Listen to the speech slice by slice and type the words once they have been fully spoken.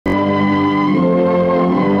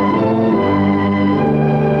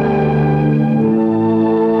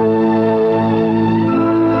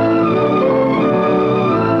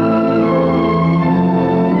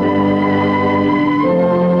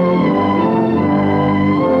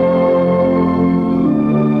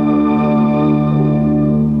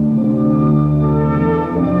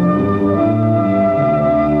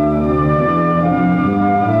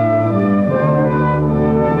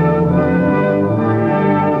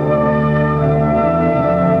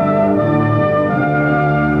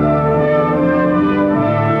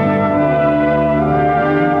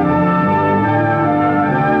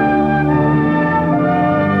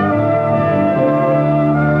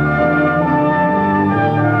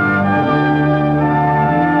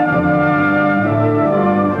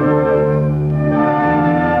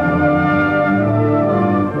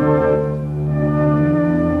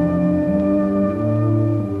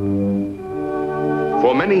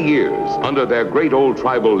many years, under their great old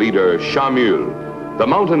tribal leader, Shamil, the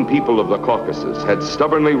mountain people of the Caucasus had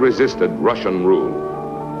stubbornly resisted Russian rule.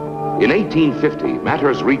 In 1850,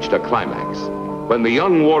 matters reached a climax when the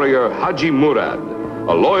young warrior Hadji Murad,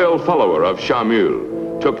 a loyal follower of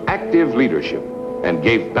Shamil, took active leadership and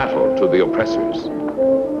gave battle to the oppressors.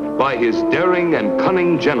 By his daring and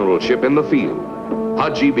cunning generalship in the field,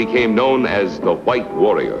 Hadji became known as the White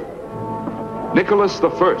Warrior. Nicholas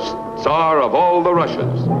I, Tsar of all the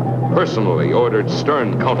Russias, personally ordered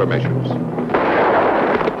stern countermeasures.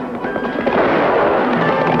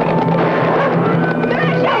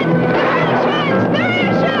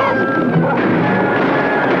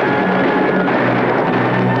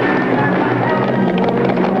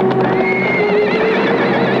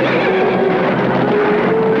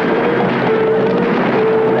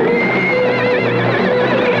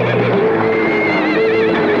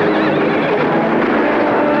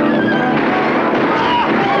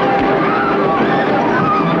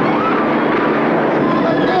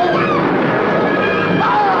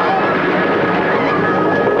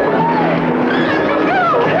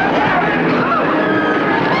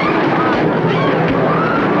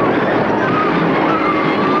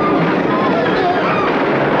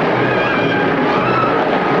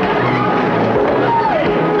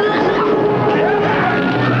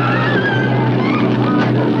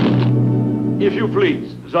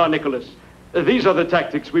 Tsar Nicholas, these are the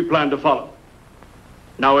tactics we plan to follow.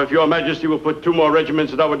 Now, if your Majesty will put 2 more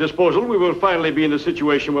regiments at our disposal, we will finally be in a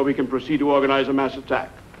situation where we can proceed to organize a mass attack.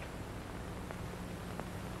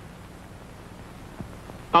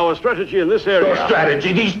 Our strategy in this area... Your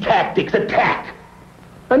strategy, these tactics, attack!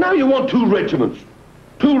 And now you want 2 regiments.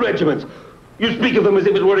 2 regiments. You speak of them as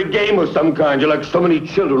if it were a game of some kind. You're like so many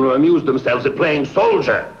children who amuse themselves at playing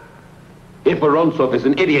soldier. If Vorontsov is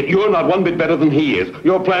an idiot, you're not one bit better than he is.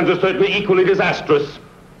 Your plans are certainly equally disastrous.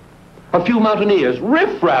 A few mountaineers,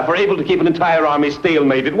 riffraff, are able to keep an entire army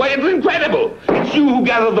stalemated. Why, it's incredible! It's you who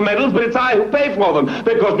gather the medals, but it's I who pay for them.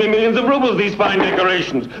 They cost me millions of rubles, these fine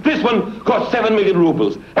decorations. This one cost 7 million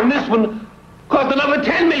rubles, and this one cost another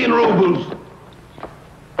 10 million rubles.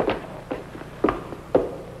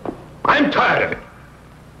 I'm tired of it.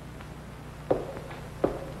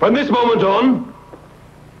 From this moment on,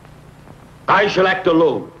 I shall act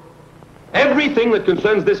alone. Everything that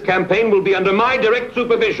concerns this campaign will be under my direct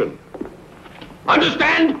supervision.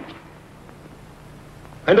 Understand?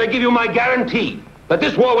 And I give you my guarantee that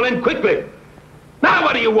this war will end quickly. Now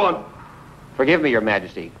what do you want? Forgive me, Your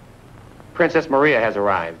Majesty. Princess Maria has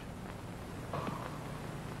arrived.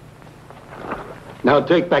 Now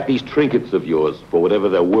take back these trinkets of yours for whatever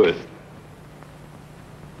they're worth.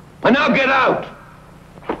 And now get out!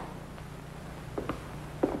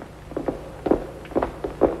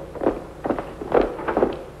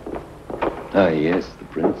 Ah, yes, the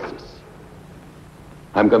princess.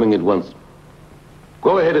 I'm coming at once.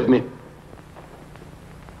 Go ahead of me.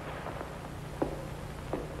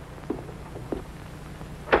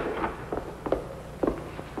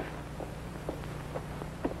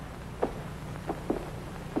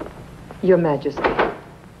 Your Majesty.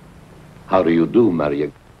 How do you do,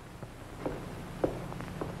 Maria?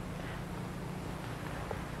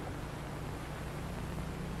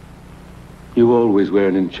 You always wear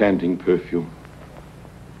an enchanting perfume.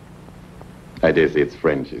 I dare say it's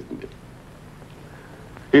French, isn't it?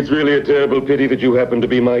 It's really a terrible pity that you happen to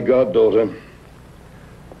be my goddaughter.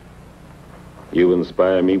 You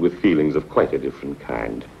inspire me with feelings of quite a different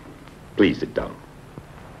kind. Please sit down.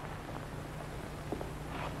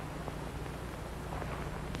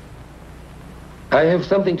 I have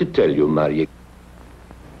something to tell you, Maria.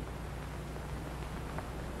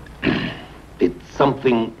 It's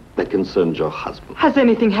something that concerns your husband. Has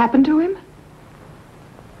anything happened to him?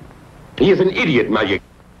 He is an idiot, Maria.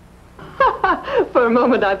 For a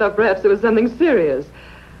moment, I thought perhaps it was something serious.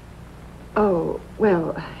 Oh,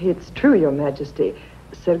 well, it's true, Your Majesty.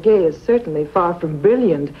 Sergei is certainly far from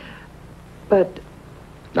brilliant, but...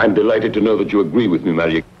 I'm delighted to know that you agree with me,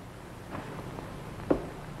 Maria.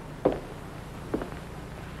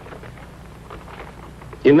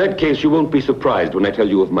 In that case, you won't be surprised when I tell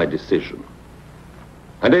you of my decision.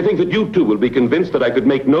 And I think that you, too, will be convinced that I could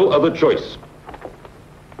make no other choice.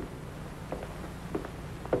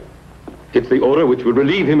 It's the order which will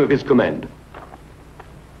relieve him of his command.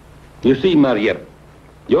 You see, Maria,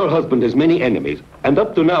 your husband has many enemies, and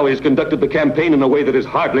up to now he has conducted the campaign in a way that is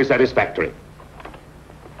hardly satisfactory.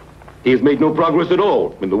 He has made no progress at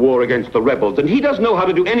all in the war against the rebels, and he doesn't know how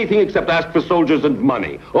to do anything except ask for soldiers and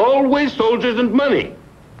money. Always soldiers and money.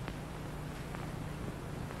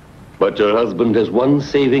 But your husband has one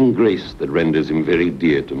saving grace that renders him very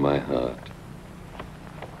dear to my heart.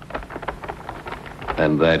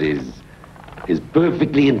 And that is his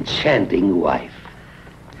perfectly enchanting wife.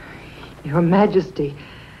 Your Majesty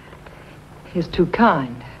is too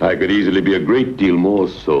kind. I could easily be a great deal more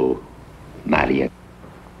so, Maria.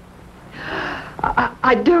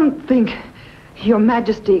 I don't think Your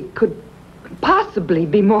Majesty could possibly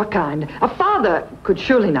be more kind. A father could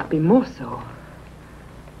surely not be more so.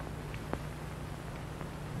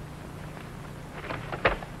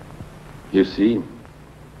 You see,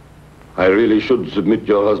 I really should submit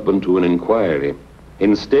your husband to an inquiry.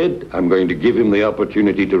 Instead, I'm going to give him the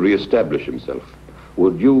opportunity to reestablish himself.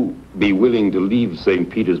 Would you be willing to leave St.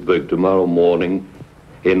 Petersburg tomorrow morning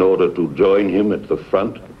in order to join him at the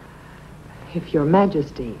front? If Your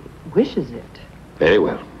Majesty wishes it. Very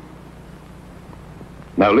well.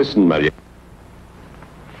 Now listen, Maria.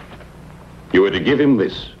 You are to give him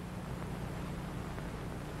this.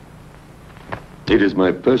 It is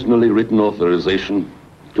my personally written authorization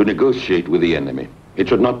to negotiate with the enemy. It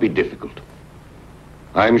should not be difficult.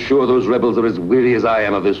 I'm sure those rebels are as weary as I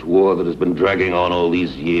am of this war that has been dragging on all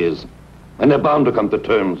these years. And they're bound to come to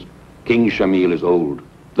terms. King Shamil is old.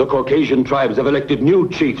 The Caucasian tribes have elected new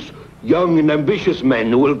chiefs, young and ambitious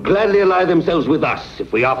men who will gladly ally themselves with us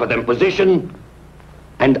if we offer them position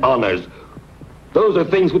and honors. Those are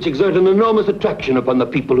things which exert an enormous attraction upon the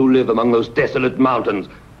people who live among those desolate mountains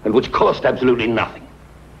and which cost absolutely nothing.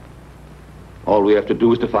 All we have to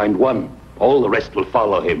do is to find one. All the rest will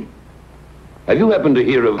follow him. Have you happened to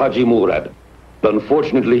hear of Hadji Murad?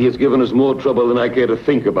 Unfortunately, he has given us more trouble than I care to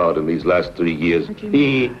think about in these last 3 years.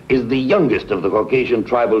 He is the youngest of the Caucasian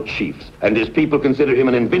tribal chiefs, and his people consider him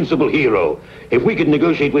an invincible hero. If we could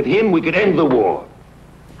negotiate with him, we could end the war.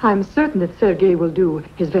 I'm certain that Sergei will do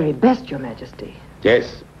his very best, Your Majesty.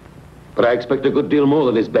 Yes, but I expect a good deal more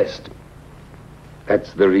than his best.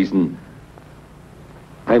 That's the reason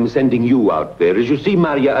I'm sending you out there. As you see,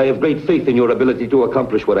 Maria, I have great faith in your ability to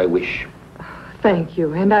accomplish what I wish. Thank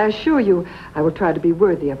you, and I assure you I will try to be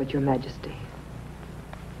worthy of it, Your Majesty.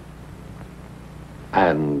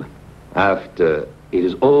 And after it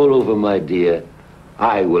is all over, my dear,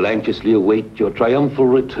 I will anxiously await your triumphal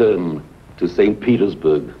return to St.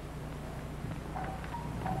 Petersburg.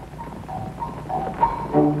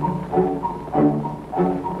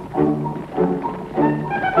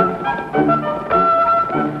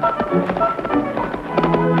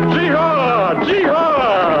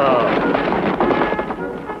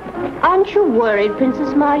 Aren't you worried,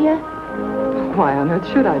 Princess Maria? Why on earth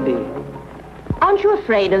should I be? Aren't you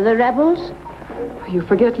afraid of the rebels? You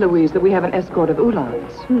forget, Louise, that we have an escort of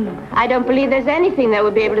Uhlans. I don't believe there's anything that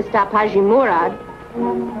would be able to stop Hadji Murad.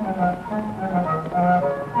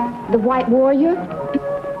 The White Warrior?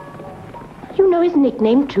 You know his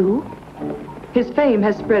nickname, too? His fame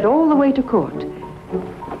has spread all the way to court.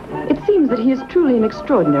 It seems that he is truly an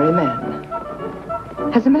extraordinary man.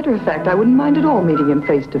 As a matter of fact, I wouldn't mind at all meeting him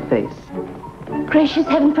face to face. Gracious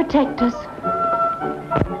heaven protect us.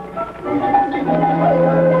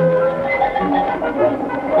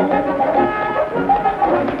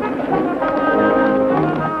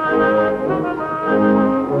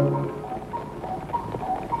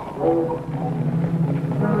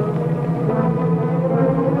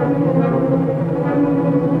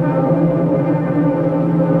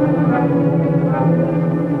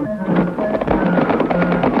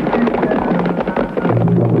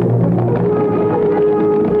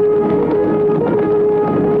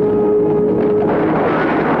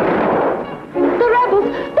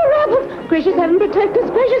 Gracious heaven protect us,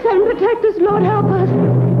 gracious heaven protect us, Lord help us.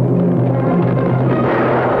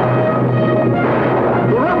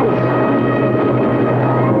 The rebels!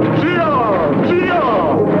 Gino! Gino!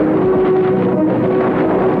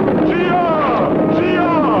 Gino!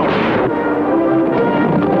 Gino!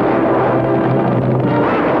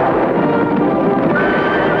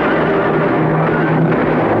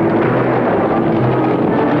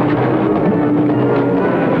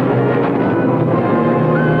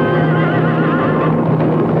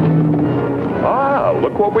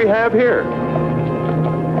 What we have here.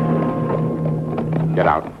 Get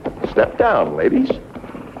out. Step down, ladies.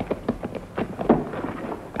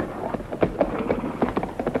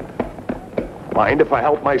 Mind if I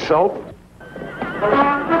help myself?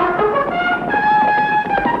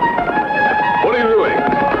 What are you doing?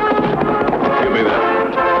 Give me that.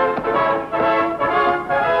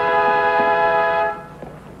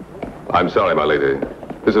 I'm sorry, my lady.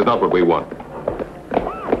 This is not what we want.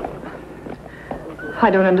 I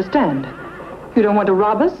don't understand. You don't want to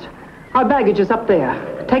rob us? Our baggage is up there.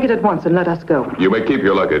 Take it at once and let us go. You may keep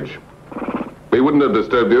your luggage. We wouldn't have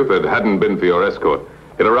disturbed you if it hadn't been for your escort.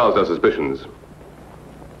 It aroused our suspicions.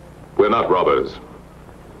 We're not robbers.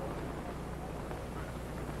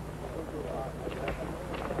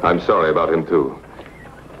 I'm sorry about him, too.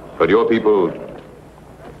 But your people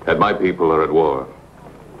and my people are at war.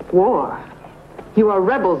 War? You are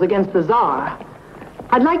rebels against the Tsar.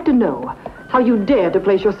 I'd like to know how you dare to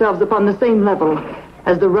place yourselves upon the same level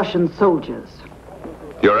as the Russian soldiers.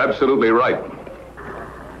 You're absolutely right.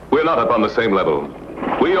 We're not up on the same level.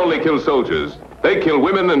 We only kill soldiers. They kill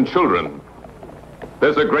women and children.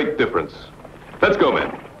 There's a great difference. Let's go,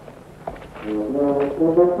 men.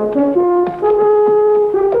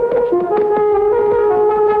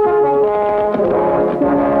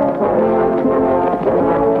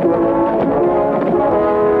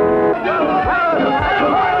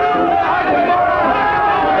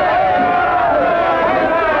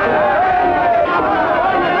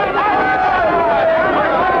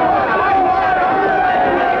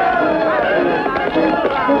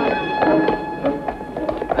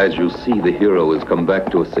 As you see, the hero has come back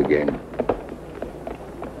to us again.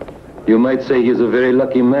 You might say he's a very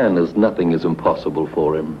lucky man, as nothing is impossible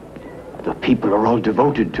for him. The people are all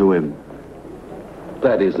devoted to him.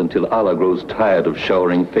 That is, until Allah grows tired of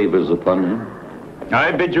showering favors upon him.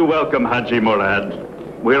 I bid you welcome, Hadji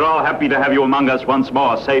Murad. We're all happy to have you among us once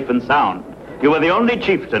more, safe and sound. You are the only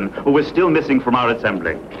chieftain who is still missing from our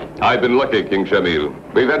assembly. I've been lucky, King Shamil.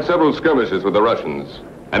 We've had several skirmishes with the Russians,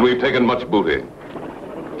 and we've taken much booty.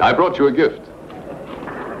 I brought you a gift.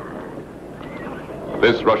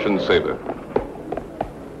 This Russian saber.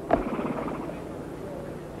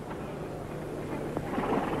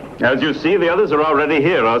 As you see, the others are already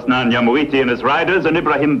here. Osman Yamuiti and his riders, and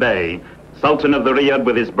Ibrahim Bey, Sultan of the Riyadh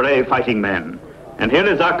with his brave fighting men. And here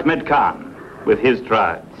is Ahmed Khan with his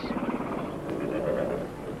tribes.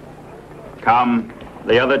 Come,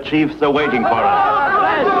 the other chiefs are waiting for us.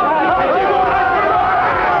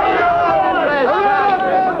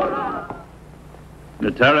 The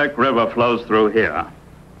Terek River flows through here.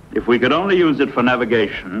 If we could only use it for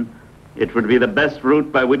navigation, it would be the best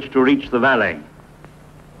route by which to reach the valley.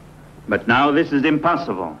 But now this is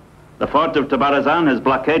impossible. The fort of Tabarazan has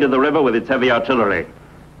blockaded the river with its heavy artillery.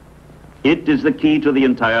 It is the key to the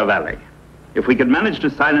entire valley. If we could manage to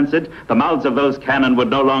silence it, the mouths of those cannon would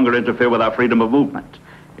no longer interfere with our freedom of movement.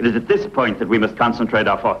 It is at this point that we must concentrate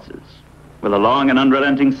our forces. With a long and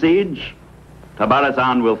unrelenting siege,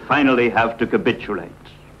 Tabarazan will finally have to capitulate.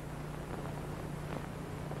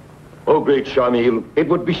 Oh, great Shamil, it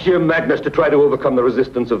would be sheer madness to try to overcome the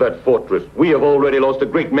resistance of that fortress. We have already lost a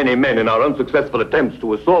great many men in our unsuccessful attempts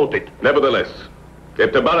to assault it. Nevertheless,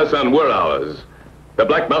 if Tabarazan were ours, the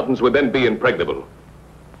Black Mountains would then be impregnable.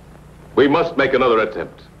 We must make another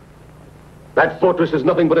attempt. That fortress is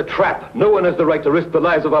nothing but a trap. No one has the right to risk the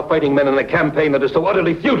lives of our fighting men in a campaign that is so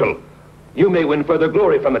utterly futile. You may win further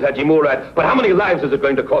glory from it, Hadji Murad, but how many lives is it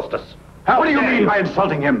going to cost us? What do you mean by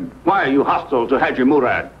insulting him? Why are you hostile to Hadji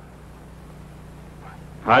Murad?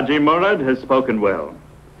 Hadji Murad has spoken well.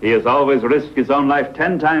 He has always risked his own life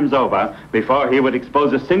 10 times over before he would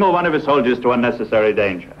expose a single one of his soldiers to unnecessary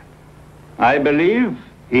danger. I believe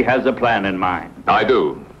he has a plan in mind. I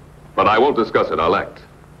do, but I won't discuss it. I'll act.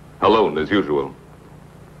 Alone, as usual.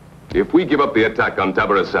 If we give up the attack on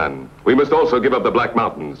Tabarazan, we must also give up the Black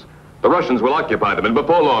Mountains. The Russians will occupy them, and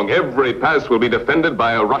before long, every pass will be defended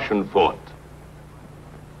by a Russian fort.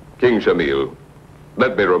 King Shamil,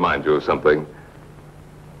 let me remind you of something.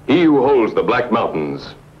 He who holds the Black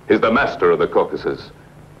Mountains is the master of the Caucasus.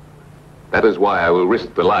 That is why I will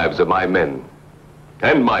risk the lives of my men,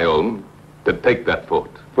 and my own, to take that fort.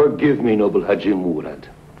 Forgive me, noble Hadji Murad.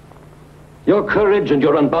 Your courage and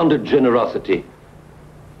your unbounded generosity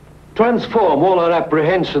transform all our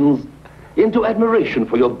apprehensions into admiration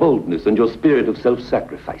for your boldness and your spirit of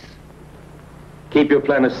self-sacrifice. Keep your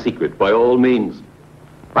plan a secret, by all means.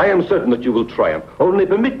 I am certain that you will triumph. Only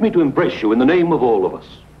permit me to embrace you in the name of all of us.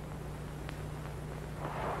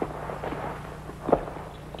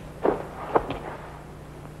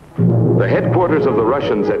 The headquarters of the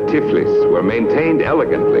Russians at Tiflis were maintained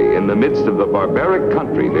elegantly in the midst of the barbaric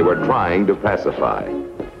country they were trying to pacify.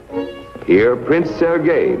 Here, Prince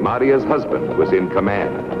Sergei, Maria's husband, was in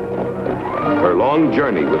command. Her long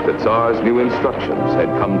journey with the Tsar's new instructions had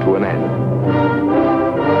come to an end.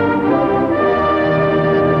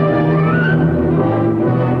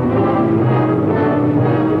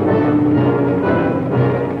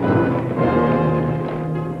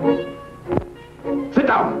 Sit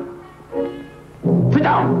down! Sit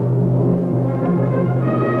down!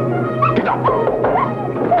 Get down!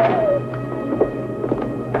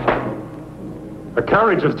 A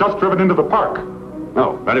carriage has just driven into the park.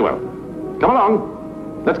 Oh, very well. Come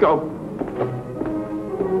along. Let's go.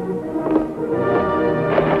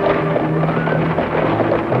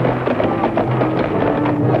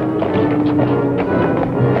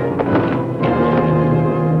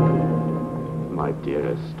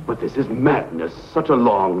 This is madness. Such a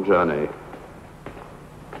long journey.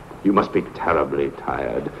 You must be terribly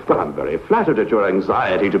tired, but I'm very flattered at your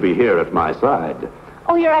anxiety to be here at my side.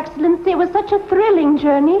 Oh, Your Excellency, it was such a thrilling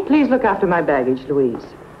journey. Please look after my baggage, Louise.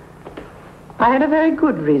 I had a very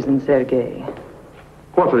good reason, Sergei.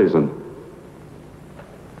 What reason?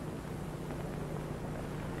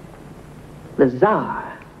 The Tsar.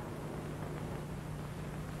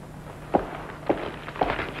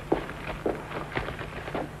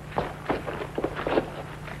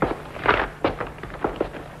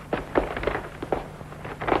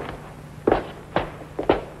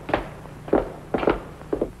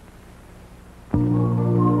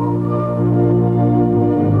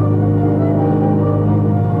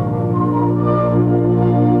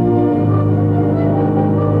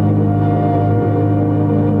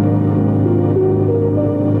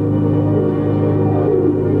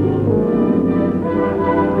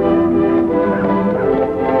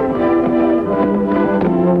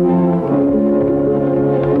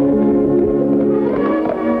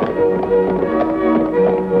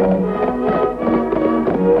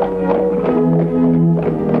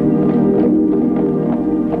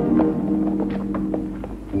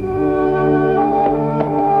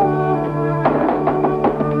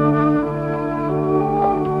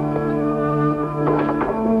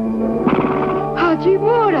 Hadji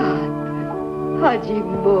Murad! Hadji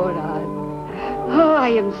Murad! Oh, I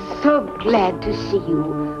am so glad to see you.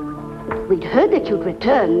 We'd heard that you'd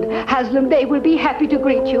returned. Haslam Bey will be happy to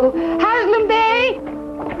greet you. Haslam Bey!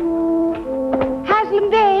 Haslam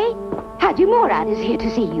Bey! Hadji Murad is here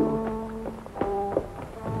to see you.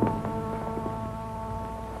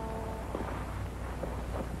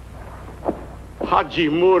 Hadji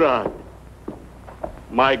Murad,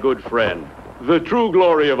 my good friend, the true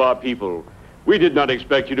glory of our people. We did not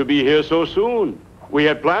expect you to be here so soon. We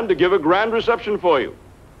had planned to give a grand reception for you,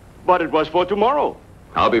 but it was for tomorrow.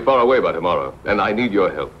 I'll be far away by tomorrow, and I need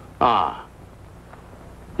your help. Ah.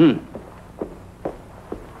 Go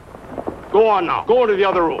on now. Go into the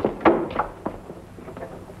other room.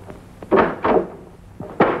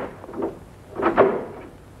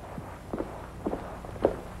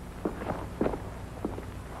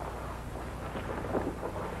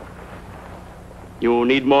 You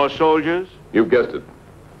need more soldiers? You've guessed it.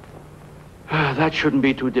 That shouldn't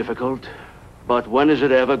be too difficult. But when is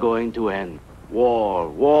it ever going to end? War,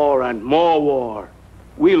 war, and more war.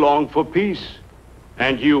 We long for peace.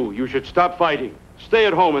 And you should stop fighting. Stay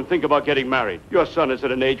at home and think about getting married. Your son is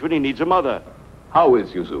at an age when he needs a mother. How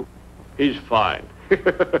is Yuzu? He's fine.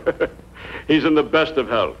 He's in the best of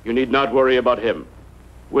health. You need not worry about him.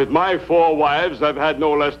 With my 4 wives, I've had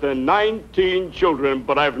no less than 19 children,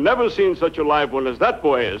 but I've never seen such a live one as that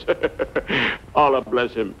boy is. Allah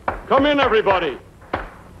bless him. Come in, everybody.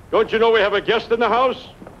 Don't you know we have a guest in the house?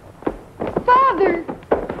 Father!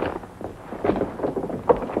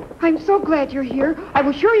 I'm so glad you're here. I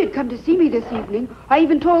was sure you'd come to see me this evening. I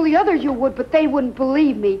even told the others you would, but they wouldn't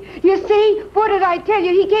believe me. You see, what did I tell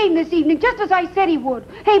you? He came this evening, just as I said he would.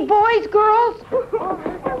 Hey, boys, girls. Hey,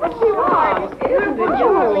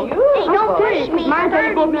 don't push me.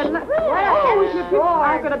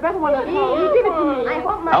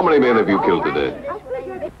 How many men have you killed today?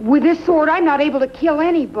 With this sword, I'm not able to kill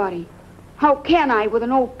anybody. How can I? With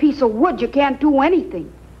an old piece of wood, you can't do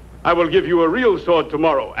anything. I will give you a real sword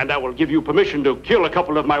tomorrow, and I will give you permission to kill a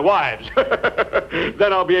couple of my wives.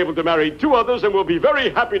 Then I'll be able to marry 2 others, and we'll be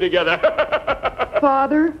very happy together.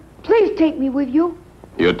 Father, please take me with you.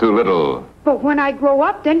 You're too little. But when I grow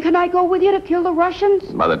up, then can I go with you to kill the Russians?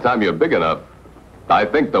 By the time you're big enough, I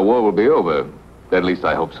think the war will be over. At least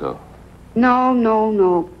I hope so. No, no,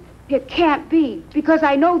 no. It can't be, because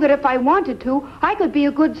I know that if I wanted to, I could be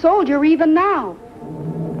a good soldier even now.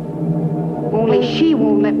 Only she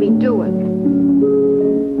won't let me do it.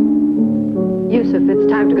 Yusuf, it's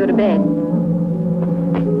time to go to bed.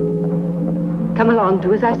 Come along,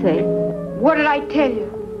 do as I say. What did I tell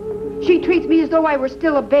you? She treats me as though I were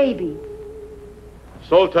still a baby.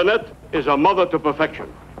 Sultanate is a mother to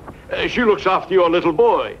perfection. She looks after your little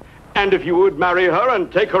boy. And if you would marry her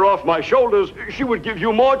and take her off my shoulders, she would give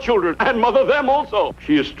you more children and mother them also.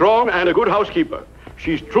 She is strong and a good housekeeper.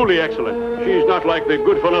 She's truly excellent. She's not like the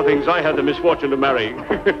good-for-nothings I had the misfortune to marry.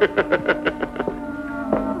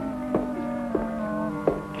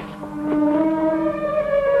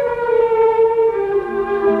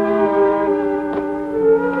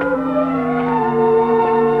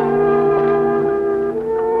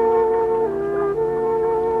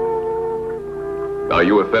 Are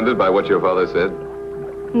you offended by what your father said?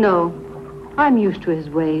 No. I'm used to his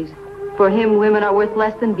ways. For him, women are worth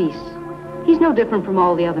less than beasts. He's no different from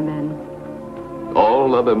all the other men.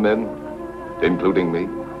 all other men, including me,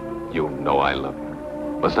 you know I love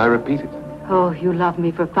you. Must I repeat it? Oh, you love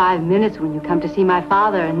me for 5 minutes when you come to see my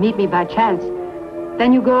father and meet me by chance.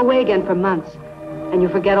 Then you go away again for months, and you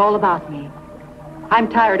forget all about me. I'm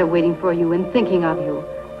tired of waiting for you and thinking of you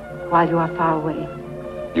while you are far away.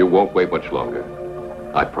 You won't wait much longer.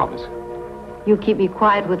 I promise. You keep me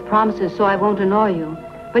quiet with promises so I won't annoy you,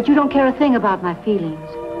 but you don't care a thing about my feelings.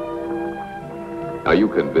 Are you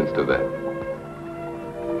convinced of that?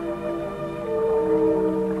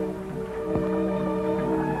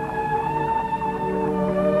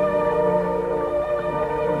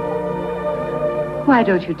 Why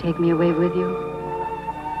don't you take me away with you?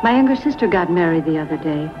 My younger sister got married the other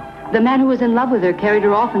day. The man who was in love with her carried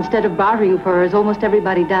her off instead of bartering for her, as almost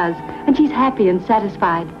everybody does. And she's happy and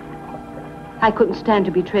satisfied. I couldn't stand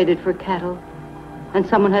to be traded for cattle. And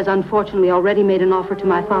someone has unfortunately already made an offer to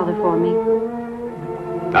my father for me.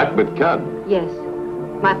 Ahmed Khan? Yes.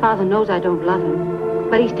 My father knows I don't love him,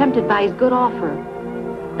 but he's tempted by his good offer.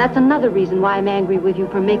 That's another reason why I'm angry with you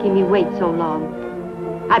for making me wait so long.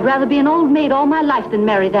 I'd rather be an old maid all my life than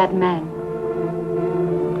marry that man.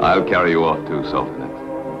 I'll carry you off too, Sultanate,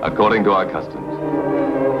 according to our customs.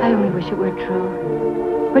 I only wish it were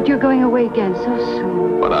true. But you're going away again so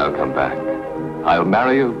soon. But I'll come back. I'll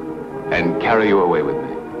marry you and carry you away with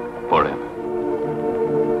me forever.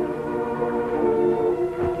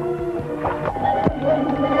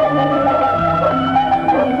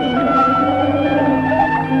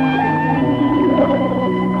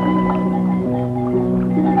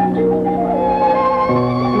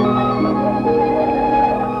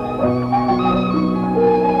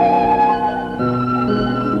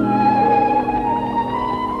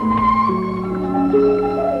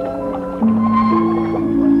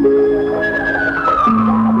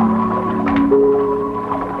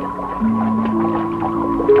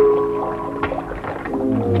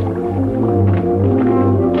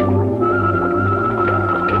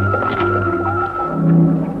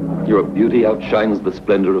 Outshines the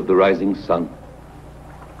splendor of the rising sun.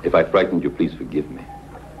 If I frightened you, please forgive me.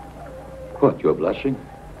 What, you're blushing?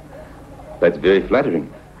 That's very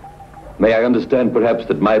flattering. May I understand, perhaps,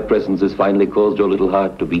 that my presence has finally caused your little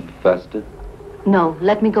heart to beat faster? No,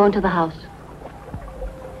 let me go into the house.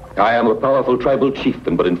 I am a powerful tribal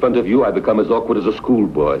chieftain, but in front of you I become as awkward as a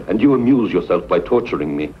schoolboy, and you amuse yourself by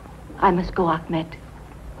torturing me. I must go, Ahmed.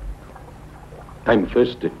 I'm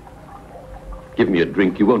thirsty. Give me a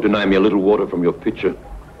drink. You won't deny me a little water from your pitcher.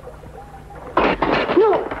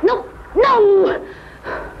 No!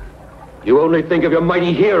 You only think of your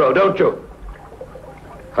mighty hero, don't you?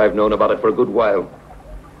 I've known about it for a good while.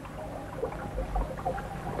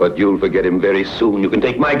 But you'll forget him very soon. You can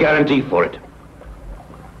take my guarantee for it.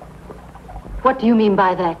 What do you mean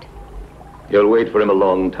by that? You'll wait for him a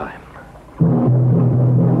long time.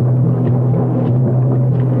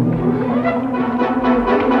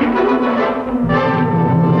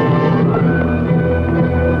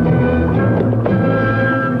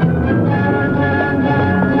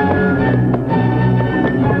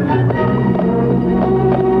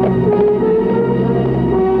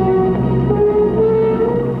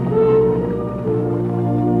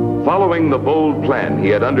 The bold plan he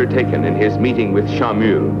had undertaken in his meeting with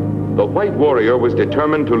Shamil, the white warrior was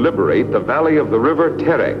determined to liberate the valley of the river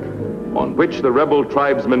Terek, on which the rebel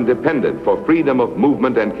tribesmen depended for freedom of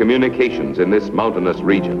movement and communications in this mountainous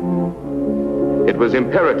region. It was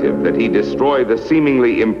imperative that he destroy the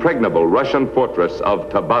seemingly impregnable Russian fortress of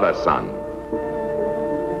Tabarasan.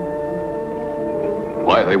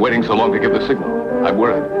 Why are they waiting so long to give the signal? I'm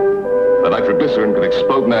worried. The nitroglycerin could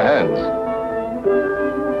explode in their hands.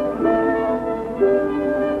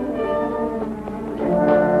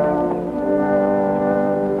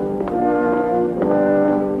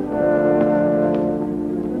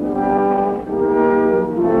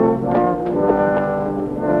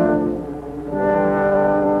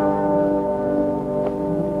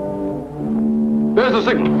 There's the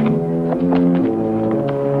signal.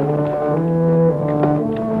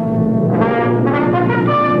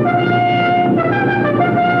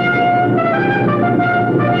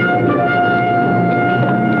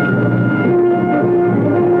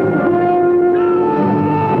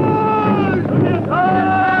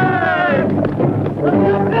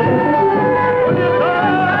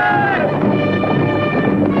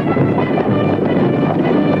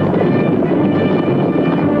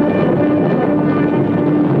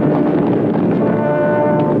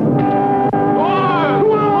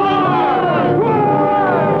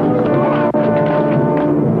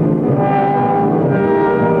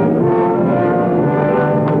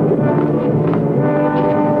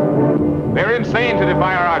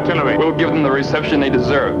 will give them the reception they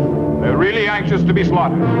deserve. They're really anxious to be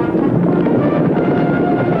slaughtered.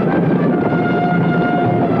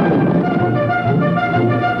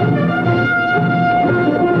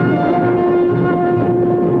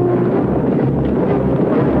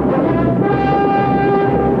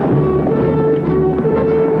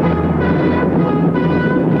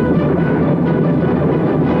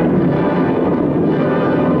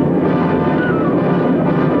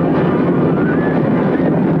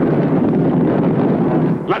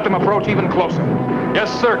 Approach even closer.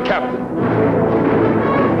 Yes, sir, Captain.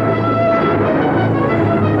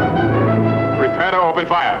 Prepare to open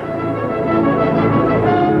fire.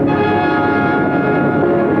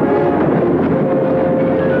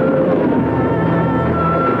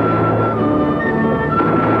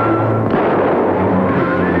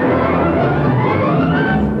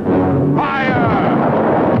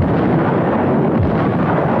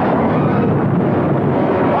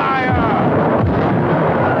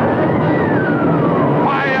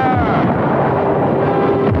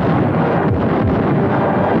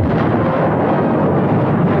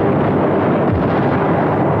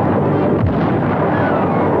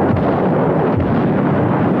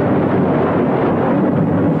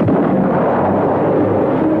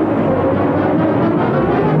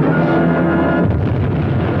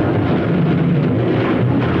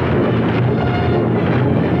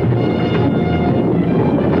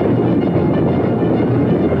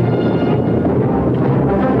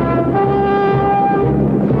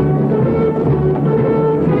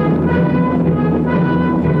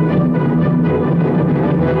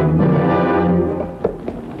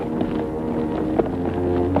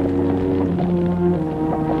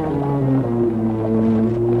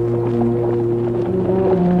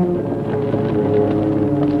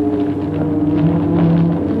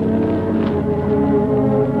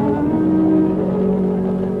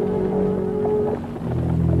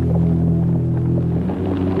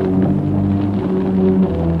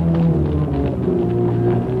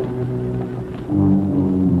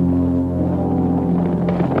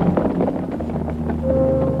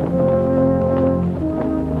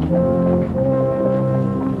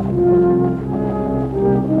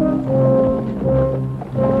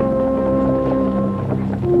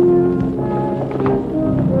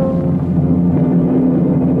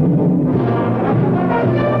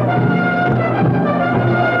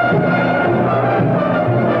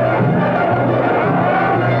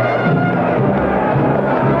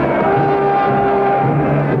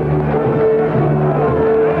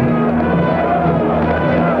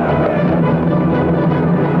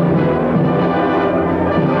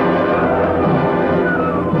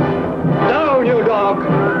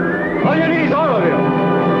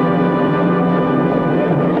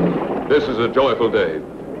 This is a joyful day.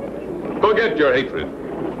 Forget your hatred.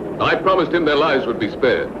 I promised him their lives would be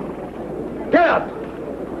spared. Get up!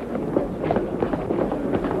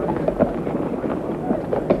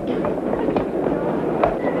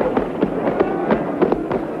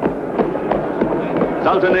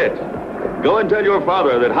 Sultanate, go and tell your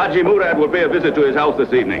father that Hadji Murad will pay a visit to his house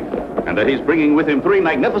this evening, and that he's bringing with him 3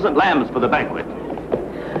 magnificent lambs for the banquet.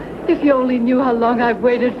 If you only knew how long I've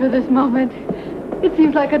waited for this moment. It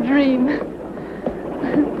seems like a dream.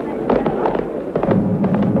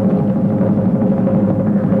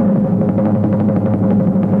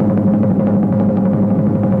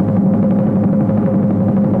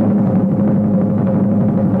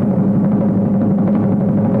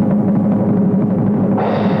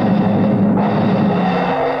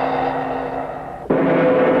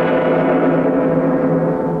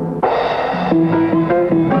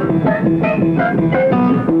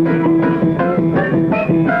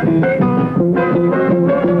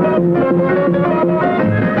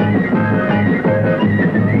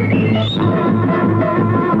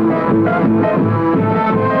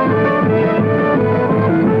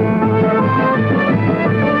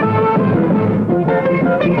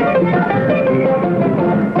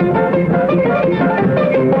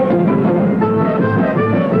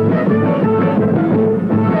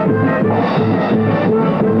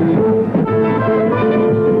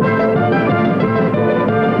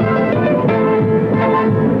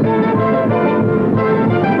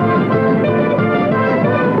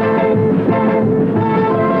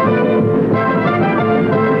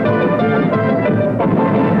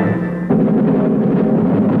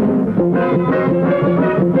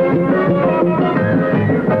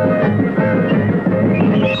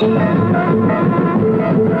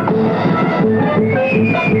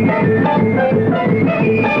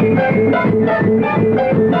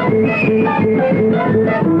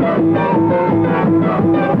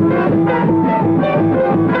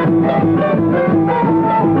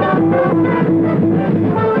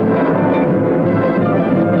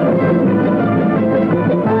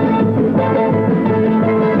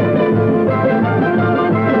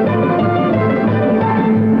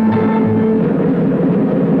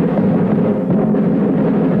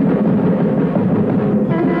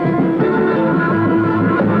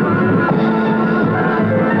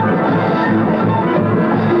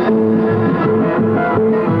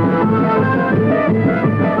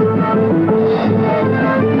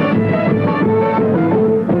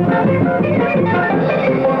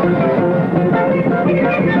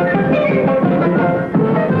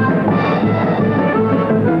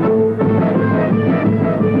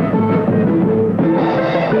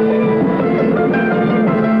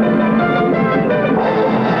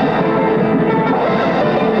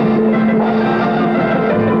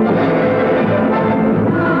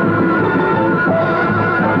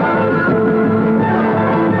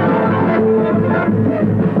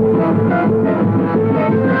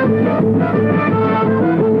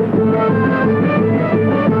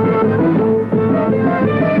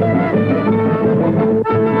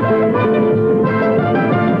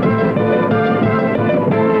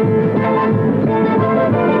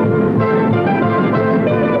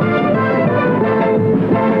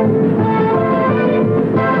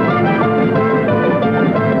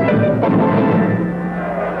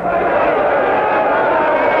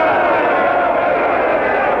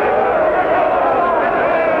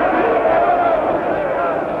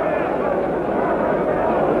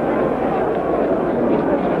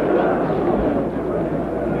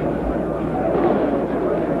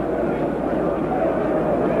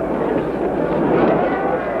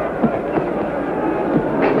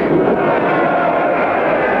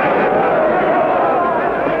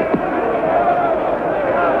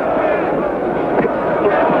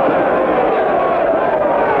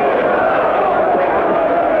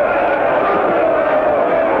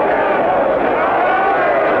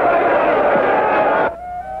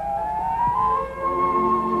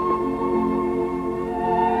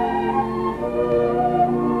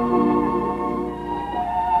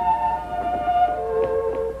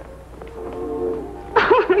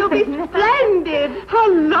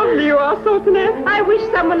 Sultaness. I wish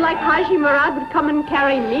someone like Hadji Murad would come and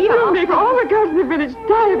carry me You'll off. make all the girls in the village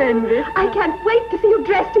die of envy. I can't wait to see you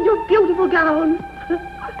dressed in your beautiful gown.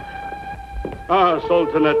 Ah,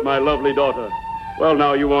 Sultanette, my lovely daughter. Well,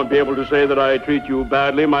 now you won't be able to say that I treat you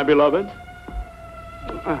badly, my beloved.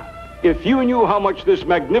 If you knew how much this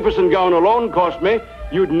magnificent gown alone cost me,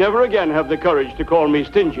 you'd never again have the courage to call me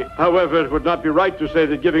stingy. However, it would not be right to say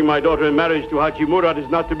that giving my daughter in marriage to Hadji Murad is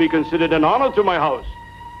not to be considered an honor to my house.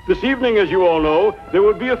 This evening, as you all know, there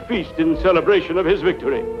will be a feast in celebration of his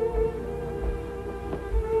victory.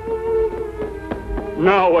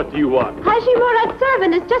 Now, what do you want? Hadji Murad's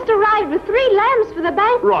servant has just arrived with 3 lambs for the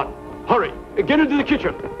banquet. Run. Hurry. Get into the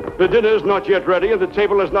kitchen. The dinner is not yet ready, and the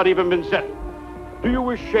table has not even been set. Do you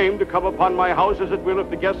wish shame to come upon my house as it will if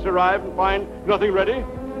the guests arrive and find nothing ready?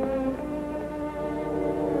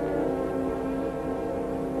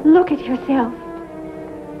 Look at yourself.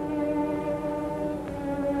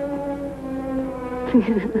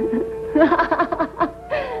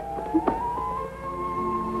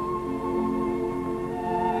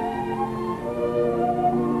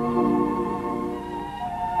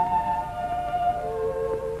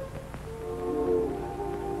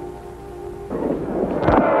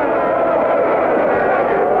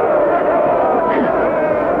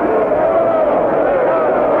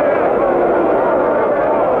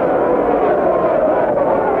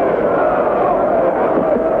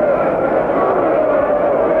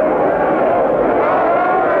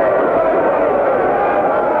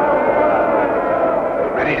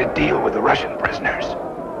 Russian prisoners.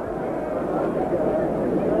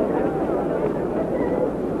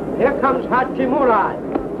 Here comes Hadji Murad.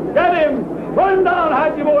 Get him! Run down,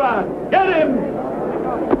 Hadji Murad! Get him!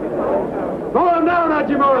 Throw him down,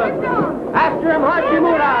 Hadji Murad! After him, Hadji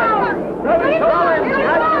Murad! Throw him,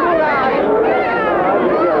 Hadji Murad!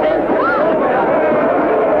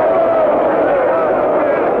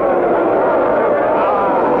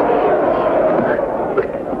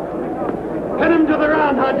 Get him to the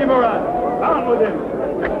ground, Hadji Murad! Down with him!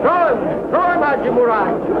 Throw him, Hadji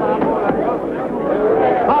Murad!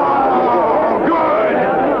 Oh, good!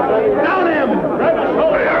 Down him!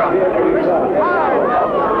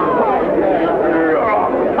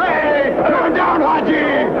 Hey! Put him down, Hadji!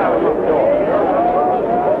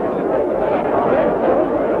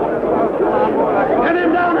 Get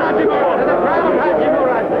him down, Hadji Murad! To the ground, Hadji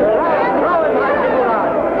Murad! Throw him, Hadji Murad!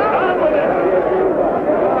 Down with him!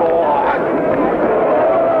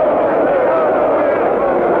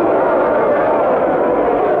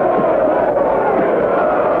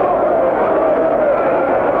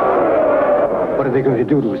 What are they going to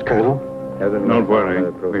do to us, Colonel? Don't worry.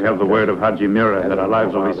 We have the word of Hadji Murad that our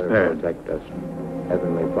lives will be spared. Protect us.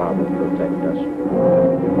 Heavenly Father, protect us.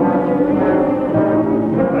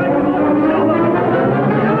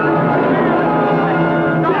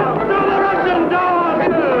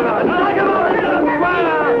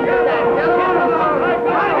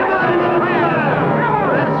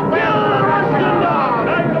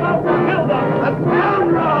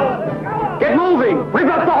 Get moving! Whip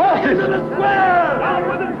up the horses!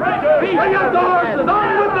 Bring up the horses!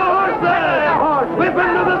 On with the horses! Whip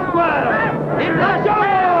into the square!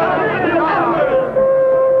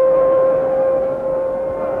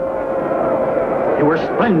 You were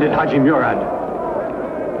splendid, Hadji Murad.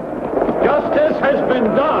 Justice has been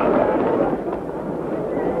done.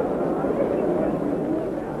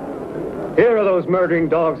 Here are those murdering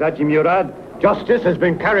dogs, Hadji Murad. Justice has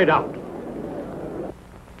been carried out.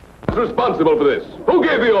 Who's responsible for this? Who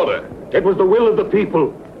gave the order? It was the will of the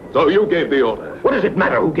people. So you gave the order? What does it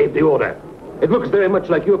matter who gave the order? It looks very much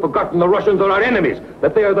like you have forgotten the Russians are our enemies,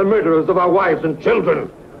 that they are the murderers of our wives and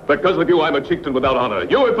children. Because of you, I'm a chieftain without honor.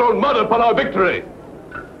 You have thrown mud upon our victory.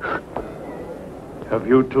 Have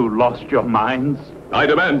you two lost your minds? I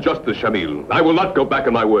demand justice, Shamil. I will not go back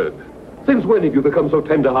on my word. Since when have you become so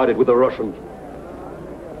tender-hearted with the Russians?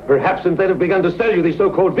 Perhaps since they have begun to sell you these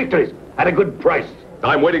so-called victories at a good price.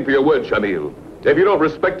 I'm waiting for your word, Shamil. If you don't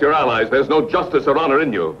respect your allies, there's no justice or honor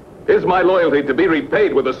in you. Is my loyalty to be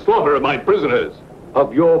repaid with the slaughter of my prisoners?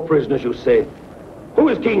 Of your prisoners, you say? Who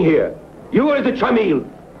is king here? You or the Shamil?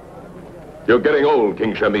 You're getting old,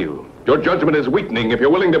 King Shamil. Your judgment is weakening if you're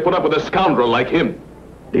willing to put up with a scoundrel like him.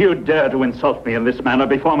 Do you dare to insult me in this manner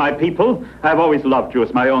before my people? I've always loved you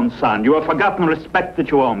as my own son. You have forgotten the respect that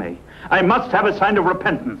you owe me. I must have a sign of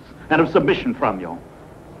repentance and of submission from you.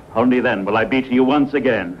 Only then will I be to you once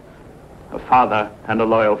again a father and a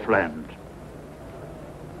loyal friend.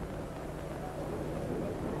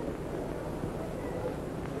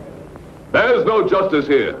 There's no justice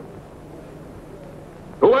here.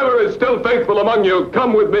 Whoever is still faithful among you,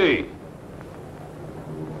 come with me.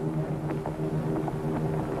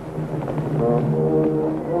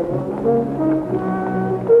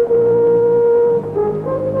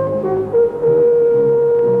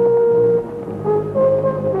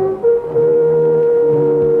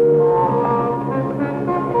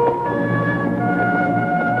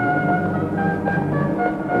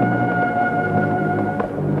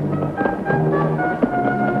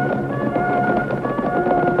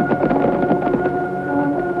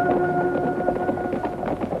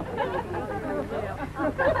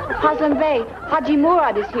 Hadji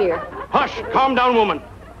Murad is here. Hush! Calm down, woman.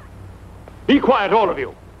 Be quiet, all of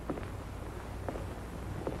you.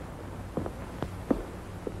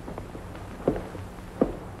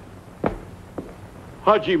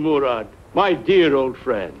 Hadji Murad, my dear old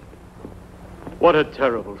friend. What a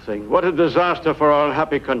terrible thing. What a disaster for our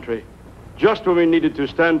unhappy country. Just when we needed to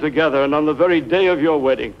stand together and on the very day of your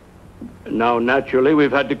wedding. And now, naturally,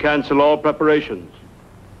 we've had to cancel all preparations.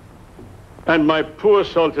 And my poor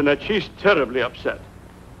Sultanette, she's terribly upset.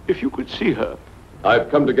 If you could see her. I've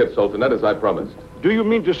come to get Sultanette as I promised. Do you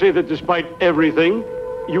mean to say that despite everything,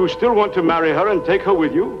 you still want to marry her and take her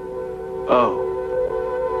with you? Oh.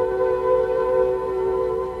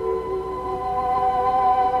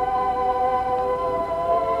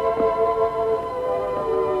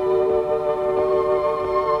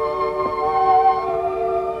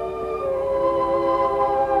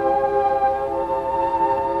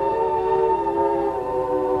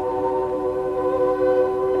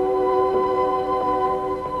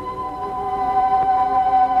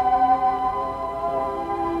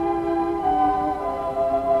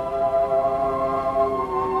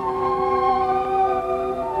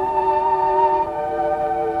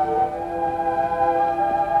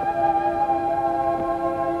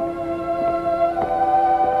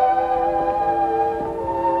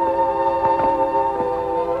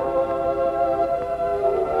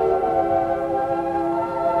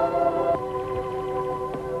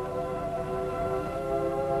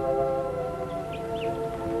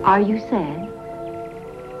 Are you sad?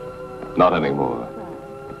 Not anymore.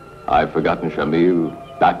 I've forgotten Shamil,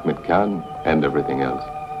 Ahmed Khan, and everything else.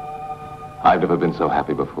 I've never been so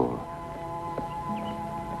happy before.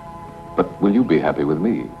 But will you be happy with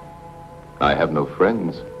me? I have no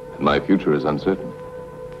friends, and my future is uncertain.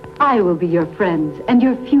 I will be your friends, and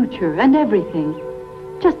your future, and everything.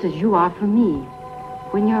 Just as you are for me.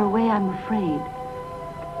 When you're away, I'm afraid.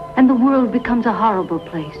 And the world becomes a horrible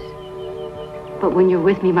place. But when you're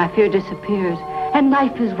with me, my fear disappears, and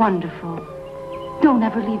life is wonderful. Don't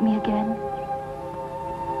ever leave me again.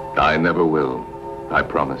 I never will. I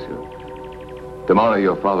promise you. Tomorrow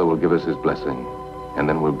your father will give us his blessing, and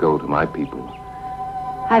then we'll go to my people.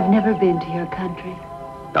 I've never been to your country.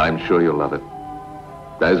 I'm sure you'll love it.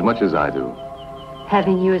 As much as I do.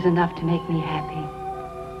 Having you is enough to make me happy.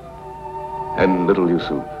 And little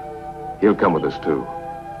Yusuf. He'll come with us too.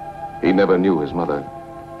 He never knew his mother.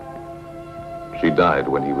 She died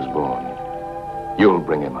when he was born. You'll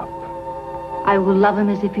bring him up. I will love him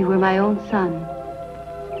as if he were my own son.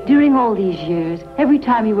 During all these years, every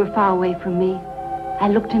time you were far away from me, I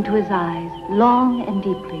looked into his eyes, long and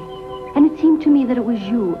deeply, and it seemed to me that it was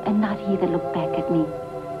you and not he that looked back at me.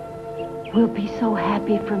 We'll be so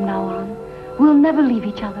happy from now on. We'll never leave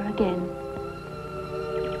each other again.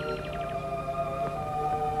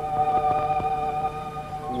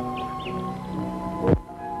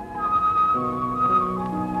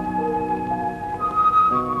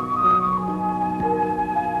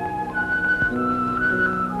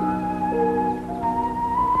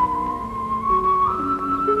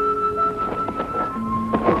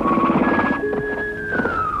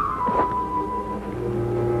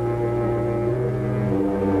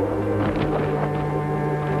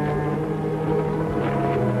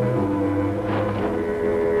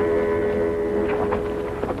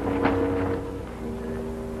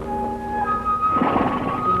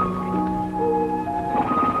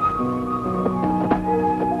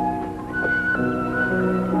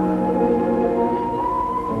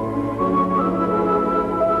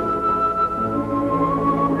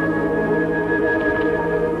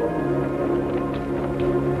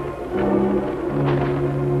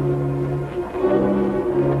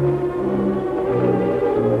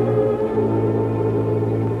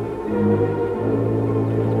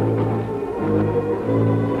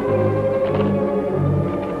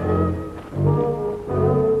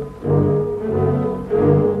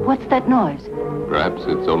 That noise? Perhaps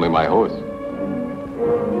it's only my horse.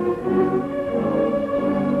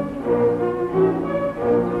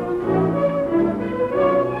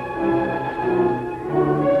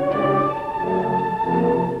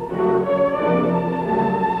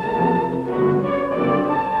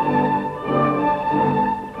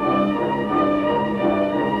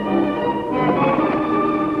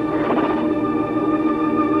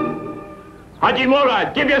 Hadji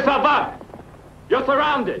Murad, give yourself up! You're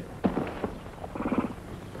surrounded!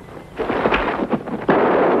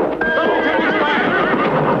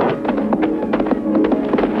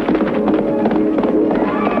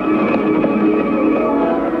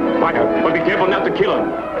 Fire, but be careful not to kill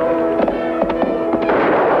him.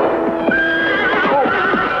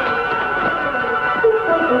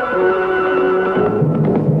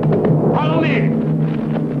 Follow me!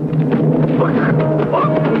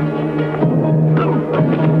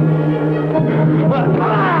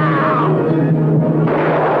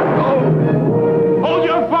 Hold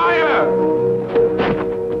your fire!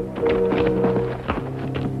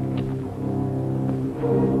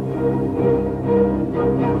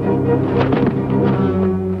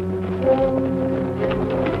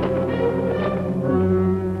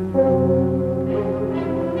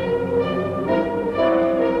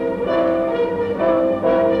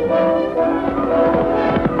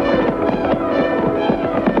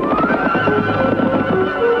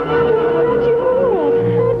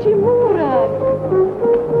 Hadji Murad!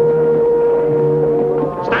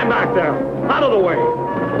 Stand back there! Out of the way!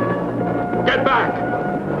 Get back!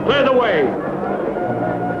 Clear the way!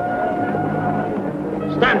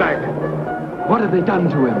 Stand back! What have they done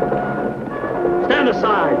to him? Stand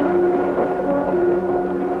aside!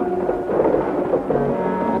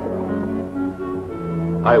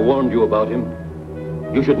 I warned you about him.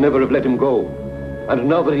 You should never have let him go. And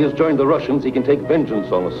now that he has joined the Russians, he can take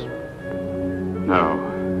vengeance on us.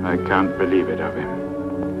 No, I can't believe it of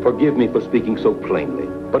him. Forgive me for speaking so plainly,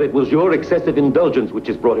 but it was your excessive indulgence which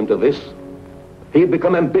has brought him to this. He had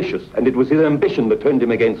become ambitious, and it was his ambition that turned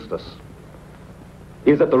him against us.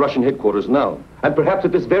 He is at the Russian headquarters now, and perhaps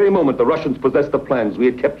at this very moment the Russians possess the plans we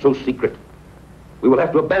had kept so secret. We will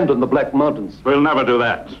have to abandon the Black Mountains. We'll never do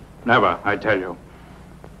that. Never, I tell you.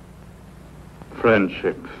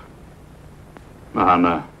 Friendship,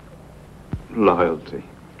 honor, loyalty.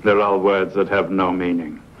 They're all words that have no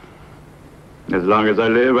meaning. As long as I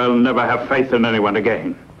live, I'll never have faith in anyone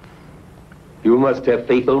again. You must have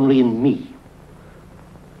faith only in me.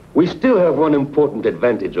 We still have one important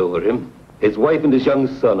advantage over him. His wife and his young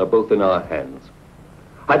son are both in our hands.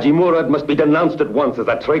 Hadji Murad must be denounced at once as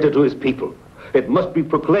a traitor to his people. It must be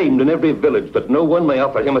proclaimed in every village that no one may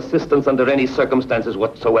offer him assistance under any circumstances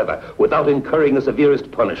whatsoever without incurring the severest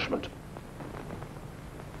punishment.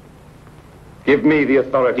 Give me the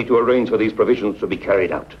authority to arrange for these provisions to be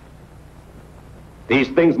carried out. These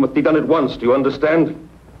things must be done at once, do you understand?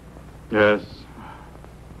 Yes.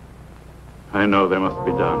 I know they must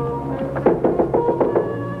be done.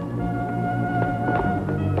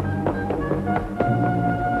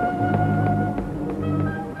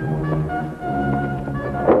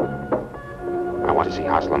 I want to see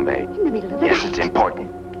Haslam Bey. In the middle of the Yes, night. it's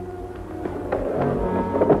important.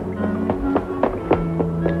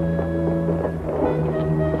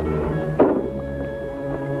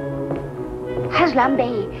 Haslam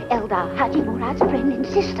Bey, Elder Hadji Murad's friend,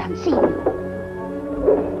 insists on seeing you.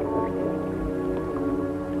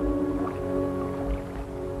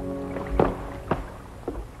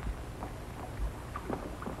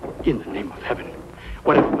 In the name of heaven,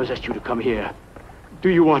 whatever possessed you to come here? Do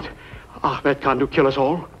you want Ahmed Khan to kill us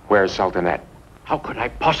all? Where's Sultanette? How could I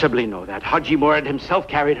possibly know that? Hadji Murad himself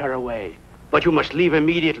carried her away. But you must leave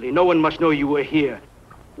immediately. No one must know you were here.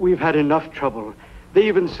 We've had enough trouble. They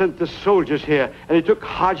even sent the soldiers here, and they took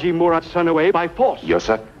Hadji Murad's son away by force. Yes,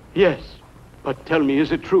 sir? Yes. But tell me,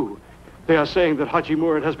 is it true? They are saying that Hadji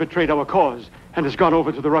Murad has betrayed our cause and has gone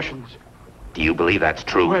over to the Russians. Do you believe that's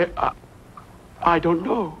true? Well, I don't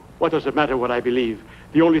know. What does it matter what I believe?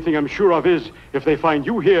 The only thing I'm sure of is, if they find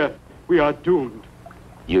you here, we are doomed.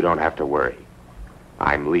 You don't have to worry.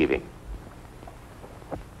 I'm leaving.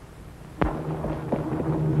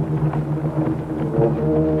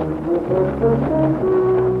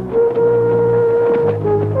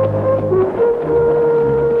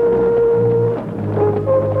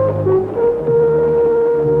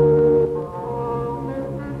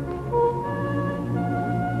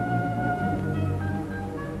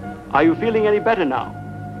 Are you feeling any better now?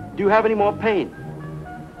 Do you have any more pain?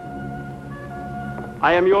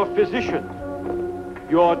 I am your physician,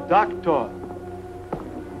 your doctor.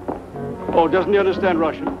 Oh, doesn't he understand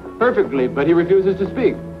Russian? Perfectly, but he refuses to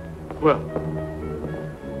speak. Well.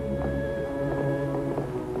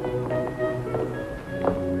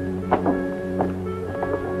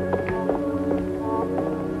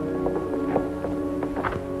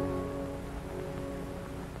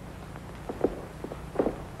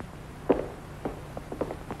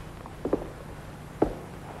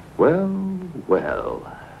 Well.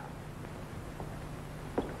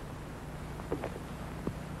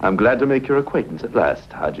 I'm glad to make your acquaintance at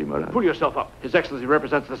last, Hadji Murad. Pull yourself up. His Excellency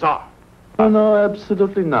represents the Tsar. Oh, no,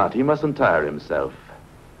 absolutely not. He mustn't tire himself.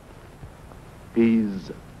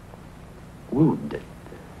 He's wounded.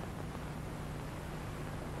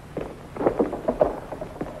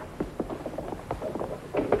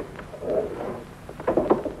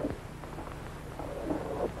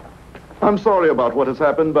 I'm sorry about what has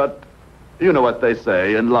happened, but you know what they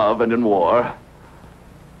say in love and in war.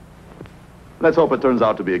 Let's hope it turns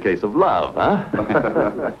out to be a case of love,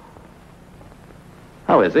 huh?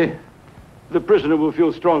 How is he? The prisoner will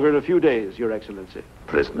feel stronger in a few days, Your Excellency.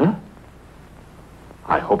 Prisoner?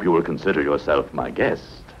 I hope you will consider yourself my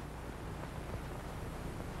guest.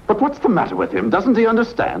 But what's the matter with him? Doesn't he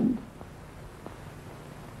understand?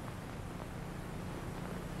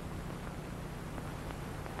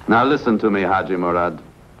 Now listen to me, Hadji Murad.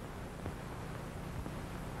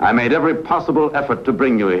 I made every possible effort to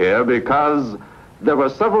bring you here because there were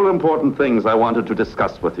several important things I wanted to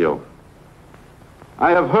discuss with you. I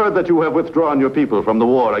have heard that you have withdrawn your people from the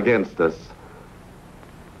war against us.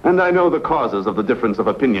 And I know the causes of the difference of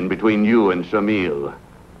opinion between you and Shamil.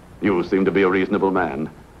 You seem to be a reasonable man.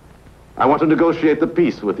 I want to negotiate the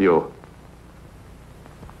peace with you.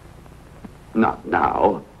 Not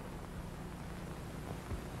now.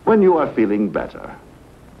 When you are feeling better.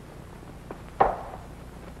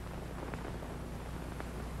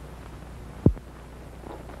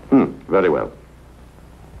 Very well.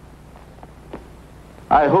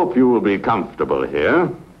 I hope you will be comfortable here,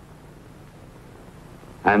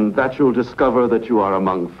 and that you'll discover that you are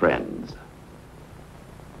among friends.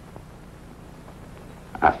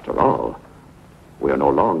 After all, we are no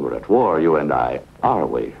longer at war, you and I, are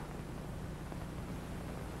we?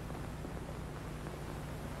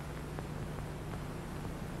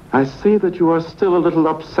 I see that you are still a little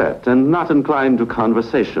upset and not inclined to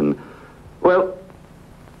conversation. Well,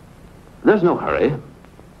 there's no hurry.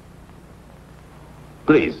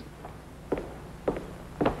 Please.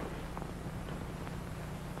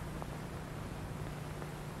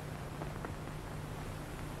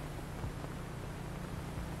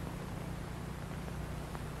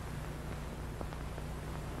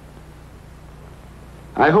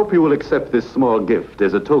 I hope you will accept this small gift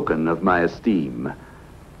as a token of my esteem.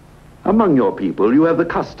 Among your people, you have the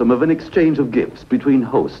custom of an exchange of gifts between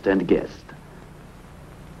host and guest.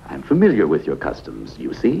 I'm familiar with your customs,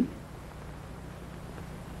 you see.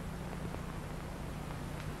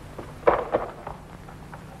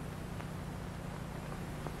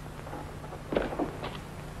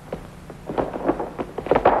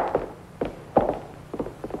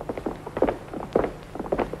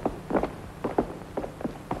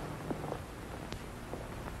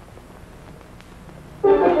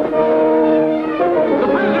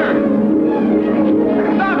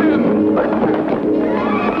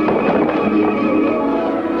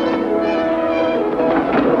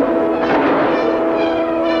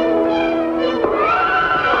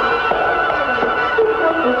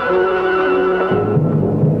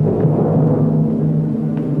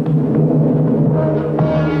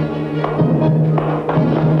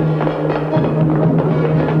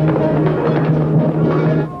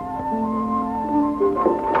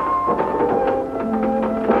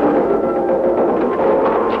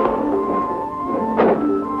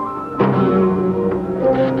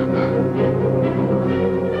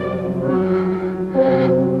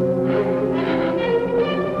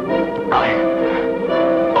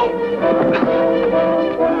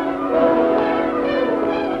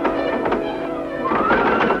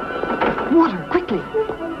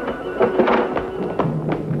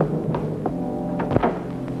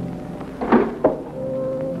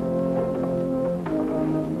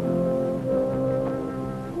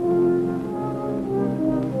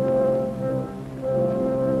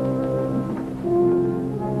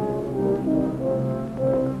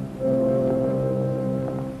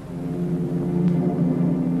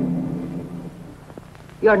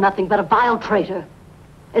 You're nothing but a vile traitor.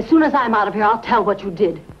 As soon as I'm out of here, I'll tell what you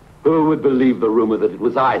did. Who would believe the rumor that it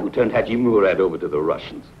was I who turned Hadji Murad over to the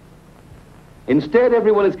Russians? Instead,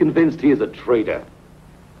 everyone is convinced he is a traitor,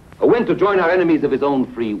 who went to join our enemies of his own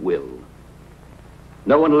free will.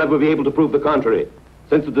 No one will ever be able to prove the contrary,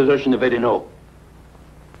 since the desertion of Edino.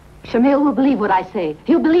 Shamil will believe what I say.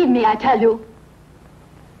 He'll believe me, I tell you.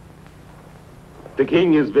 The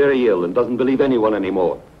king is very ill and doesn't believe anyone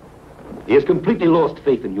anymore. He has completely lost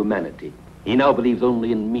faith in humanity. He now believes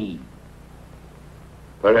only in me.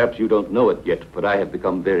 Perhaps you don't know it yet, but I have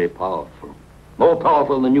become very powerful. More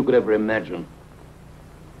powerful than you could ever imagine.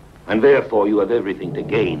 And therefore you have everything to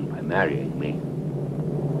gain by marrying me.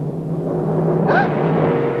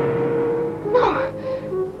 No.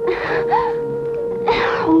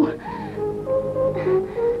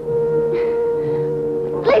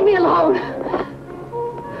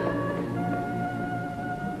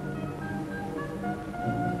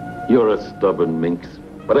 You're a stubborn minx,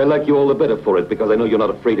 but I like you all the better for it because I know you're not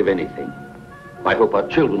afraid of anything. I hope our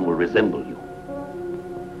children will resemble you.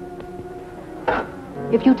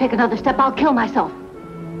 If you take another step, I'll kill myself.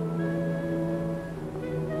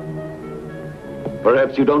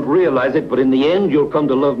 Perhaps you don't realize it, but in the end, you'll come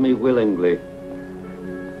to love me willingly.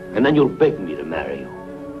 And then you'll beg me to marry you.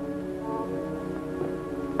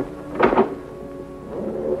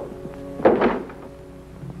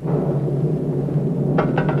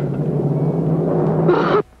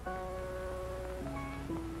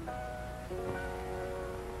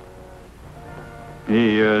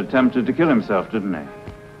 He attempted to kill himself, didn't he?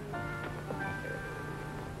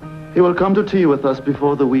 He will come to tea with us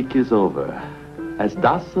before the week is over, as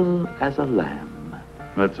docile as a lamb.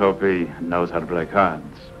 Let's hope he knows how to play cards.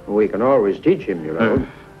 We can always teach him, you know.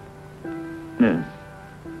 Yes.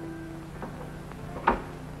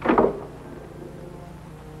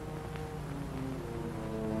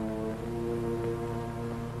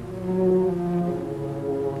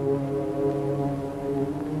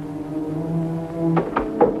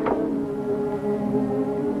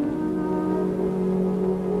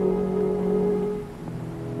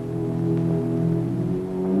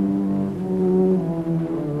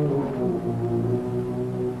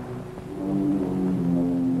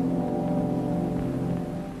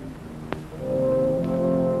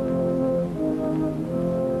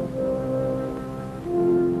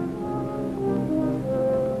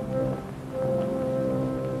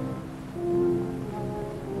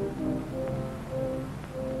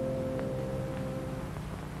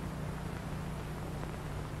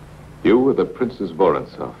 You were the Princess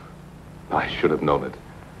Vorontsov. I should have known it.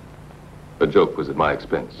 The joke was at my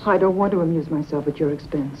expense. I don't want to amuse myself at your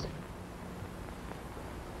expense.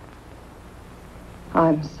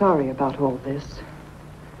 I'm sorry about all this.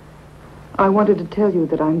 I wanted to tell you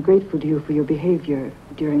that I'm grateful to you for your behavior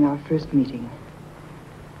during our first meeting.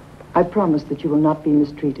 I promise that you will not be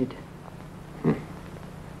mistreated.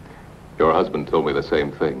 Your husband told me the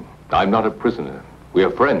same thing. I'm not a prisoner. We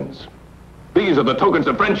are friends. These are the tokens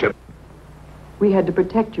of friendship. We had to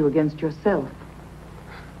protect you against yourself.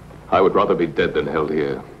 I would rather be dead than held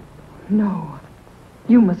here. No.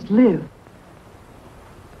 You must live.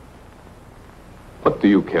 What do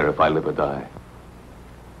you care if I live or die?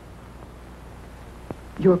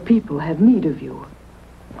 Your people have need of you.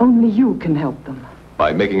 Only you can help them.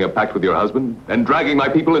 By making a pact with your husband and dragging my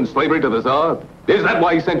people in slavery to the Tsar? Is that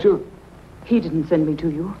why he sent you? He didn't send me to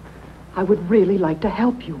you. I would really like to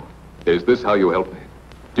help you. Is this how you helped me?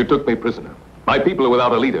 You took me prisoner. My people are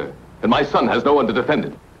without a leader, and my son has no one to defend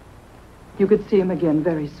him. You could see him again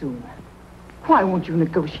very soon. Why won't you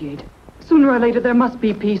negotiate? Sooner or later there must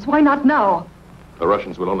be peace. Why not now? The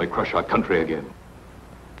Russians will only crush our country again.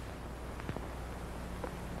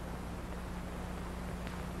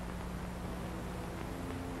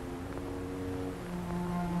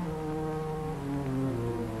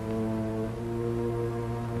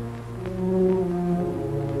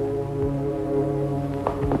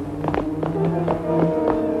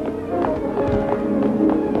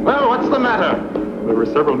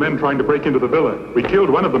 Several men trying to break into the villa. We killed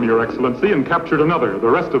one of them, Your Excellency, and captured another. The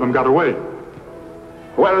rest of them got away.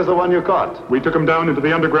 Where is the one you caught? We took him down into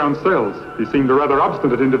the underground cells. He seemed a rather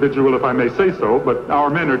obstinate individual, if I may say so, but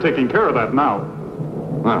our men are taking care of that now.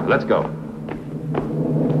 Well, let's go.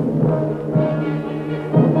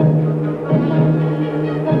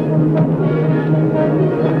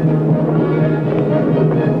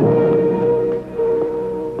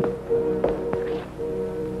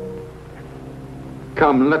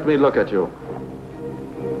 Come, let me look at you.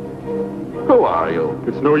 Who are you?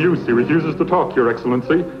 It's no use. He refuses to talk, Your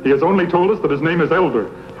Excellency. He has only told us that his name is Elder.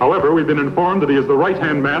 However, we've been informed that he is the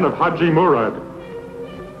right-hand man of Hadji Murad.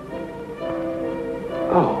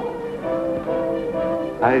 Oh.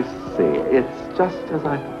 I see. It's just as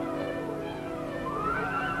I...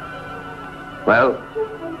 Well,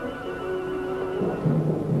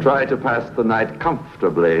 try to pass the night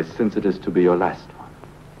comfortably, since it is to be your last one.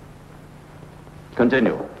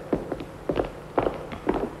 Continue.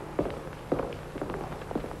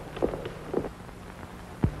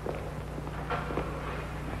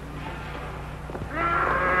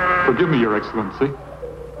 Forgive me, Your Excellency.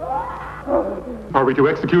 Are we to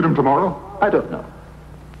execute him tomorrow? I don't know.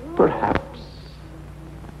 Perhaps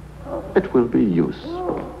it will be useful.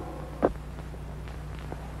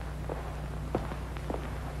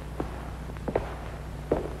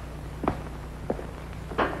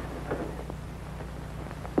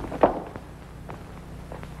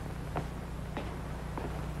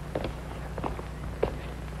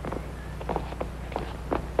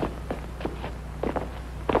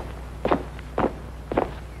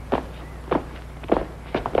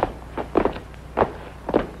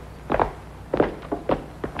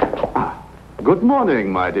 Good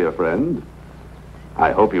morning, my dear friend.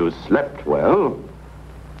 I hope you slept well.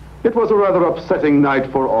 It was a rather upsetting night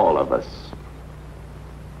for all of us.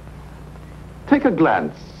 Take a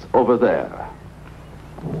glance over there.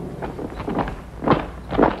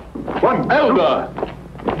 One, Elder!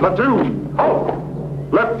 platoon, halt!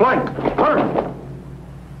 Left flank, turn!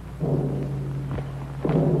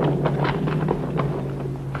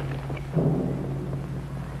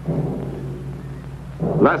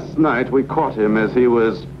 Last night we caught him as he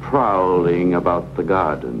was prowling about the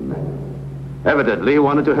garden. Evidently he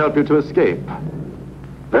wanted to help you to escape.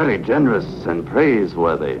 Very generous and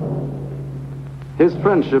praiseworthy. His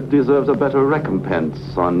friendship deserves a better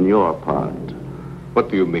recompense on your part.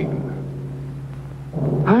 What do you mean?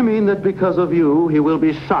 I mean that because of you, he will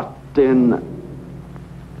be shot in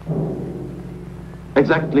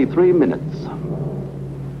exactly 3 minutes.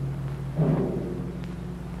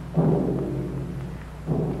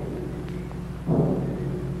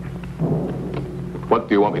 What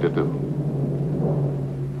do you want me to do?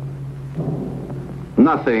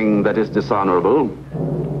 Nothing that is dishonorable.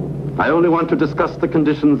 I only want to discuss the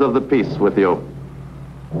conditions of the peace with you.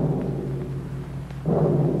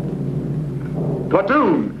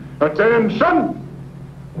 Platoon, attention!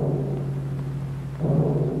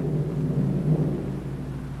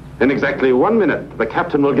 In exactly 1 minute, the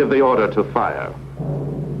captain will give the order to fire.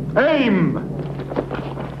 Aim!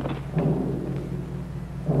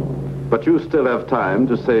 But you still have time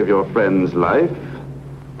to save your friend's life.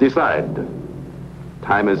 Decide.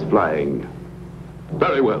 Time is flying.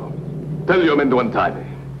 Very well. Tell your men to untie me.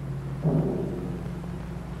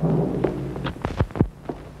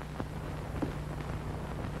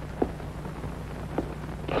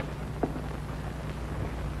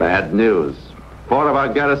 Bad news. 4 of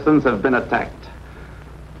our garrisons have been attacked.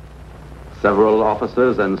 Several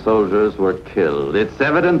officers and soldiers were killed. It's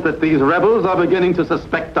evident that these rebels are beginning to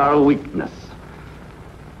suspect our weakness.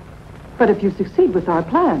 But if you succeed with our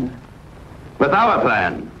plan... With our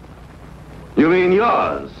plan? You mean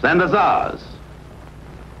yours and the Tsar's?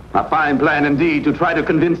 A fine plan indeed to try to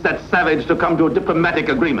convince that savage to come to a diplomatic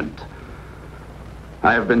agreement.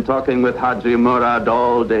 I have been talking with Hadji Murad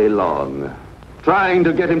all day long, trying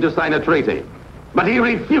to get him to sign a treaty, but he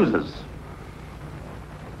refuses.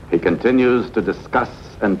 He continues to discuss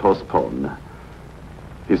and postpone.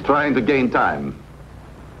 He's trying to gain time.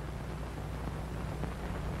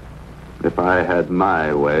 If I had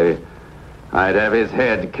my way, I'd have his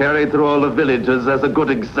head carried through all the villages as a good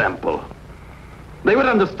example. They would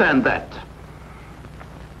understand that.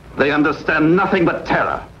 They understand nothing but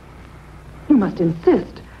terror. You must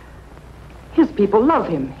insist. His people love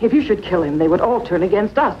him. If you should kill him, they would all turn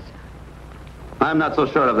against us. I'm not so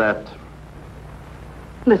sure of that.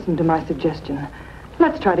 Listen to my suggestion.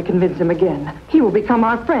 Let's try to convince him again. He will become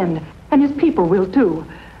our friend, and his people will too.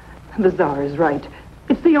 The Tsar is right.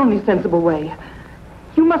 It's the only sensible way.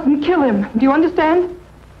 You mustn't kill him. Do you understand?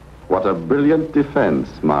 What a brilliant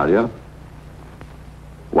defense, Maria.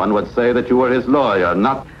 One would say that you were his lawyer,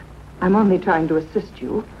 not... I'm only trying to assist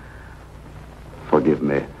you. Forgive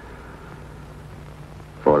me.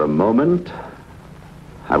 For a moment,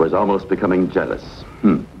 I was almost becoming jealous.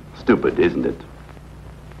 Stupid, isn't it?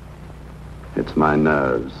 It's my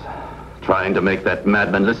nerves. Trying to make that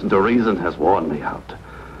madman listen to reason has worn me out.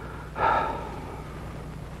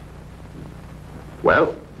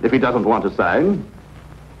 Well, if he doesn't want to sign,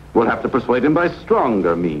 we'll have to persuade him by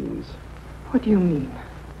stronger means. What do you mean?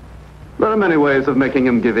 There are many ways of making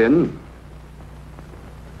him give in.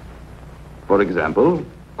 For example,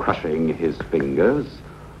 crushing his fingers,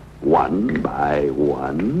 one by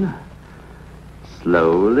one,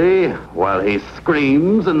 slowly, while he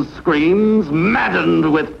screams and screams,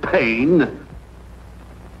 maddened with pain.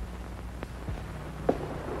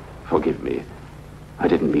 Forgive me. I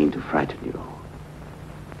didn't mean to frighten you.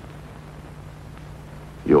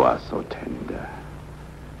 You are so tender.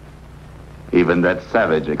 Even that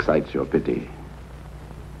savage excites your pity.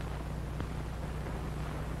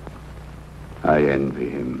 I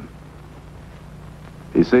envy him.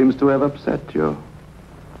 He seems to have upset you.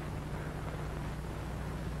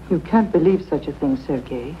 You can't believe such a thing,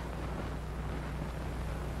 Sergei.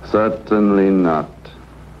 Certainly not.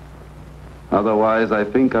 Otherwise, I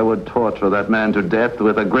think I would torture that man to death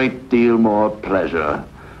with a great deal more pleasure.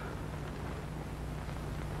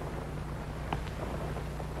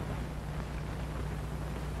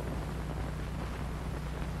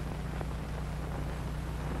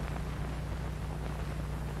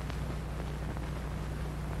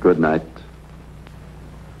 Good night.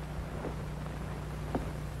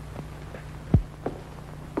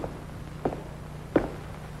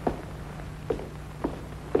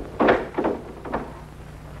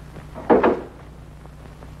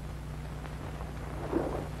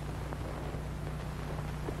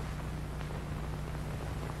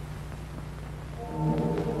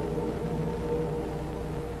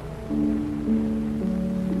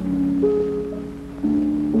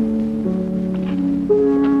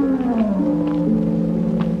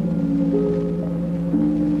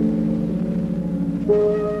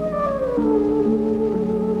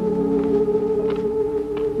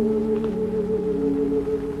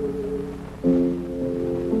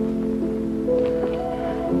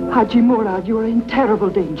 Hadji Murad, you are in terrible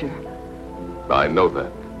danger. I know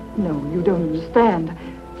that. No, you don't understand.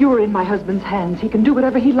 You are in my husband's hands. He can do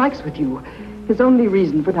whatever he likes with you. His only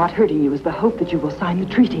reason for not hurting you is the hope that you will sign the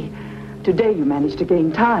treaty. Today you managed to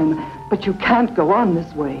gain time, but you can't go on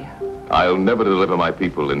this way. I'll never deliver my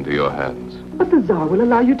people into your hands. But the Tsar will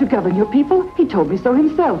allow you to govern your people. He told me so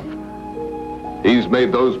himself. He's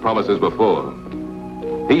made those promises before.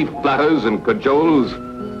 He flatters and cajoles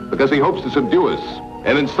because he hopes to subdue us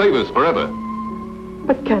and enslave us forever.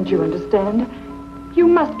 But can't you understand? You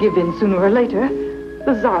must give in sooner or later.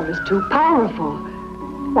 The Tsar is too powerful.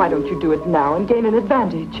 Why don't you do it now and gain an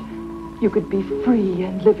advantage? You could be free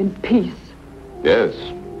and live in peace. Yes,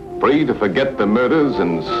 free to forget the murders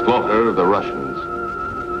and slaughter of the Russians.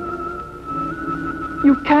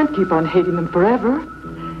 You can't keep on hating them forever.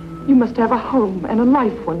 You must have a home and a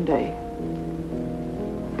life one day.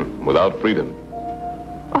 Without freedom.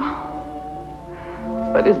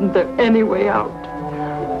 But isn't there any way out?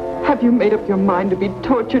 Have you made up your mind to be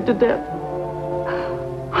tortured to death?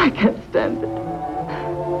 I can't stand it.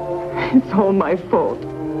 It's all my fault.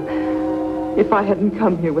 If I hadn't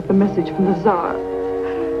come here with the message from the Tsar,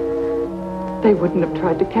 they wouldn't have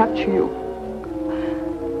tried to capture you.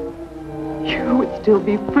 You would still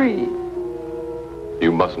be free.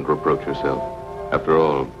 You mustn't reproach yourself. After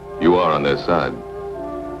all, you are on their side.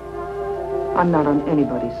 I'm not on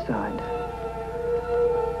anybody's side.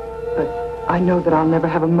 But I know that I'll never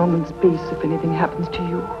have a moment's peace if anything happens to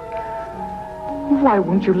you. Why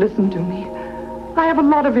won't you listen to me? I have a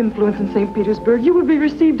lot of influence in St. Petersburg. You would be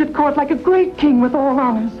received at court like a great king with all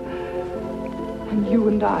honors. And you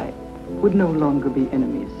and I would no longer be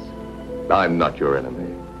enemies. I'm not your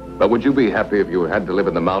enemy. But would you be happy if you had to live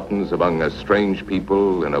in the mountains among a strange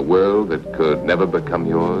people in a world that could never become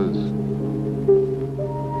yours?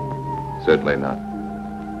 Certainly not.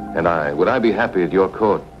 And would I be happy at your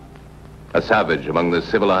court? A savage among the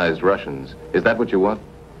civilized Russians. Is that what you want?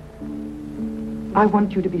 I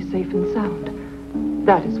want you to be safe and sound.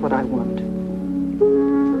 That is what I want.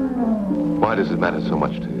 Why does it matter so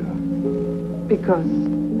much to you?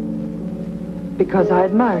 Because I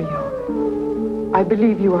admire you. I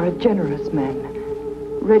believe you are a generous man,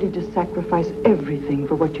 ready to sacrifice everything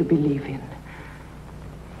for what you believe in.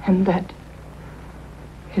 And that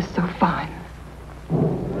is so fine.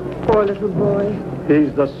 Poor little boy.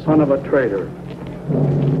 He's the son of a traitor.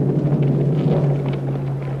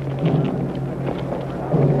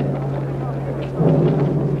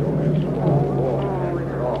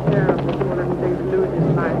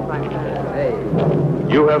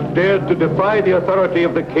 You have dared to defy the authority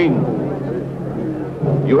of the king.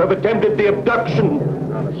 You have attempted the abduction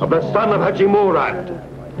of the son of Hadji Murad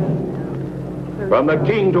from the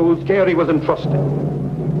king to whose care he was entrusted.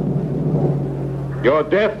 Your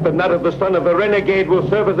death and that of the son of the renegade will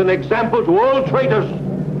serve as an example to all traitors.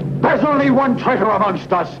 There's only one traitor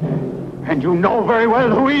amongst us, and you know very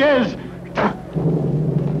well who he is.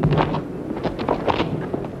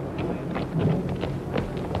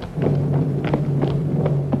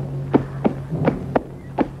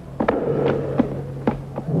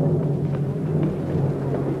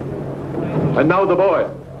 And now the boy.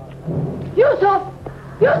 Yusuf!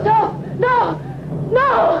 Yusuf! No!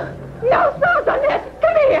 No! No, Sultaness!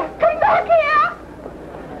 Come here! Come back here!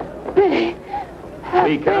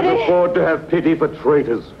 We can't afford to have pity for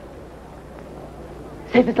traitors.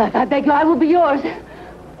 Save his life, I beg you. I will be yours.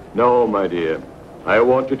 No, my dear. I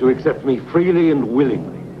want you to accept me freely and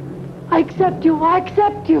willingly. I accept you. I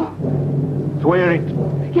accept you. Swear it.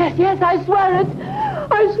 Yes, yes, I swear it.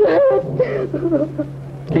 I swear it.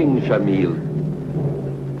 King Shamil,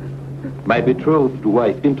 my betrothed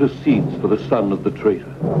wife intercedes for the son of the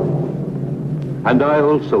traitor. And I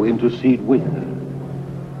also intercede with her.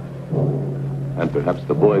 And perhaps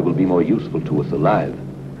the boy will be more useful to us alive.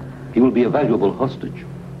 He will be a valuable hostage.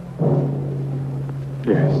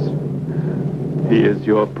 Yes. He is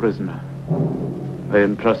your prisoner. I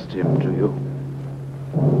entrust him to you.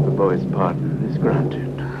 The boy's pardon is granted.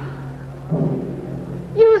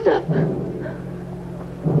 Yusuf!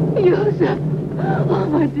 Yusuf! Oh,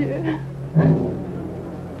 my dear.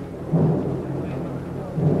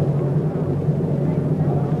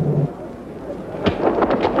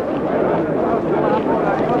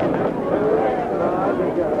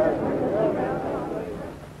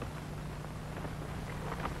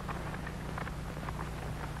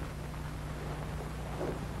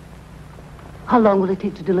 How long will it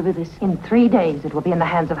take to deliver this? In 3 days, it will be in the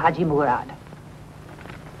hands of Hadji Murad.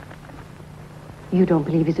 You don't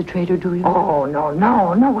believe he's a traitor, do you? Oh, no,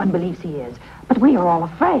 no. No one believes he is. But we are all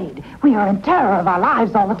afraid. We are in terror of our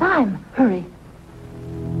lives all the time. Hurry.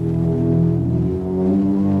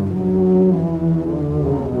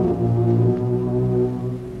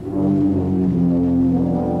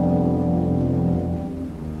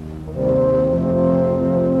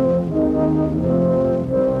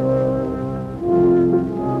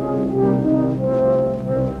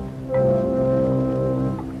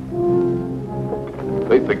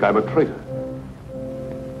 think I'm a traitor.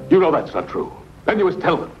 You know that's not true. Then you must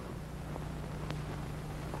tell them.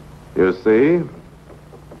 You see,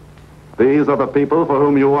 these are the people for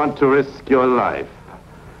whom you want to risk your life.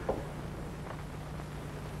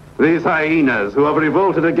 These hyenas who have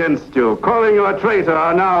revolted against you, calling you a traitor,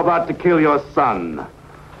 are now about to kill your son.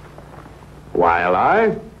 While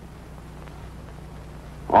I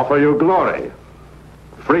offer you glory,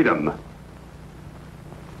 freedom,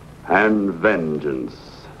 and vengeance.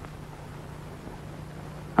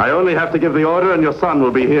 I only have to give the order and your son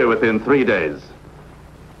will be here within 3 days.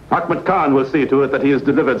 Ahmed Khan will see to it that he is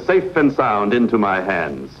delivered safe and sound into my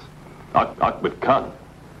hands. Ahmed Khan?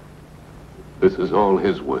 This is all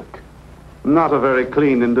his work. Not a very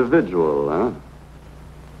clean individual, huh?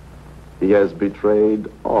 He has betrayed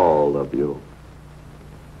all of you.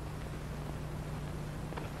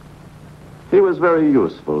 He was very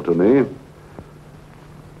useful to me.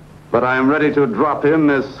 But I am ready to drop him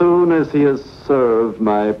as soon as he has served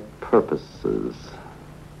my purposes.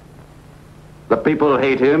 The people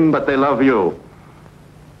hate him, but they love you.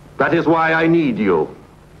 That is why I need you.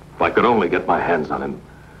 If I could only get my hands on him.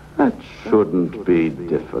 That shouldn't be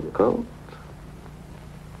difficult.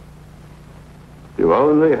 You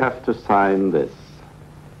only have to sign this.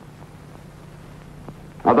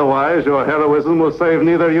 Otherwise, your heroism will save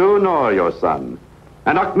neither you nor your son.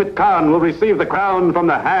 And Ahmed Khan will receive the crown from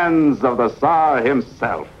the hands of the Tsar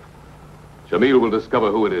himself. Shamil will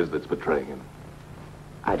discover who it is that's betraying him.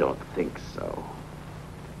 I don't think so.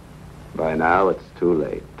 By now, it's too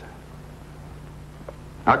late.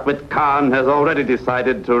 Ahmed Khan has already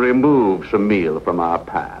decided to remove Shamil from our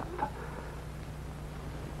path.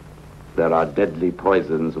 There are deadly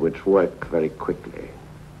poisons which work very quickly.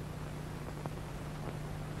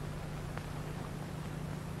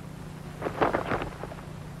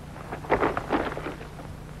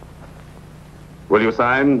 Will you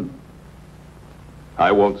sign?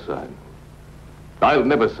 I won't sign. I'll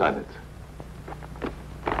never sign it.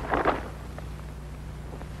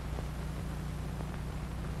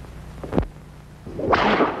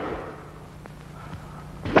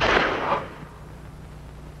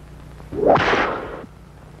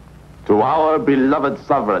 To our beloved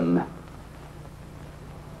sovereign,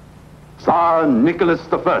 Tsar Nicholas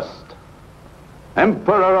I,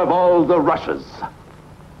 Emperor of all the Russias,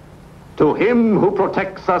 to him who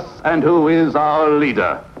protects us and who is our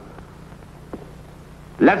leader,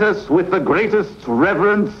 let us with the greatest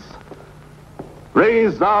reverence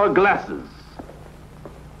raise our glasses.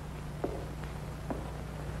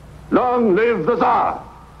 Long live the Tsar!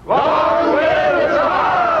 Long live the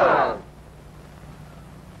Tsar!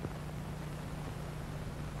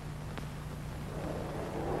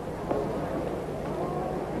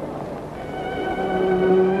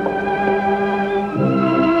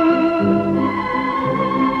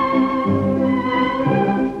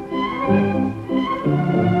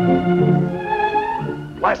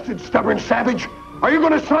 Blasted, stubborn savage! Are you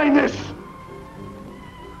going to sign this?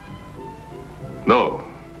 No.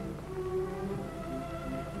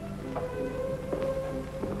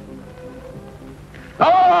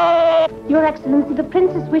 Your Excellency, the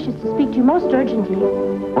Princess wishes to speak to you most urgently.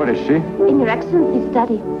 What is she? In Your Excellency's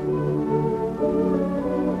study.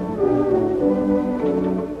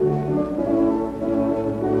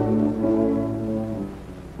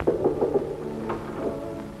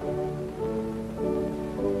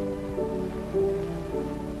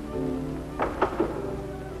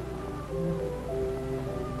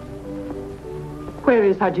 Where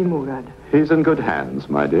is Hadji Murad? He's in good hands,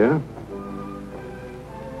 my dear.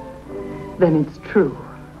 Then it's true.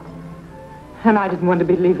 And I didn't want to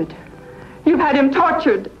believe it. You've had him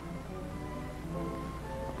tortured.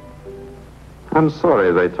 I'm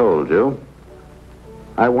sorry they told you.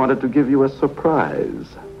 I wanted to give you a surprise.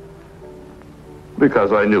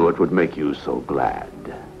 Because I knew it would make you so glad.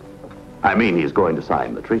 I mean, he's going to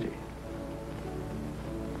sign the treaty.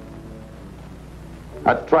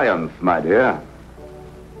 A triumph, my dear.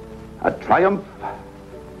 A triumph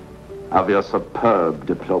of your superb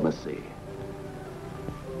diplomacy.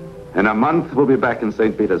 In a month, we'll be back in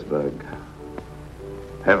St. Petersburg.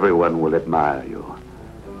 Everyone will admire you.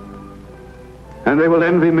 And they will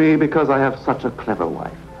envy me because I have such a clever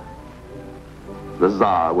wife. The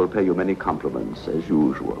Tsar will pay you many compliments, as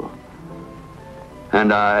usual.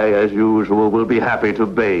 And I, as usual, will be happy to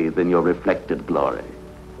bathe in your reflected glory.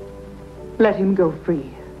 Let him go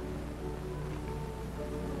free.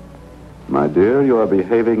 My dear, you are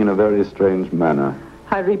behaving in a very strange manner.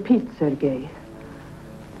 I repeat, Sergei.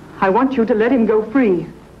 I want you to let him go free.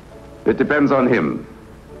 It depends on him.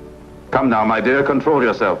 Come now, my dear, control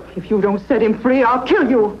yourself. If you don't set him free, I'll kill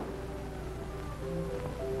you.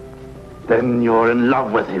 Then you're in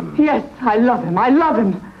love with him. Yes, I love him. I love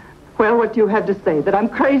him. Well, what do you have to say? That I'm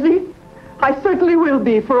crazy? I certainly will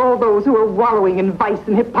be for all those who are wallowing in vice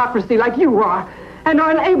and hypocrisy like you are, and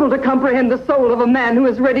are unable to comprehend the soul of a man who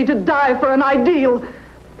is ready to die for an ideal.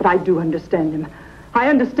 But I do understand him. I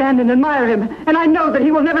understand and admire him, and I know that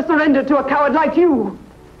he will never surrender to a coward like you.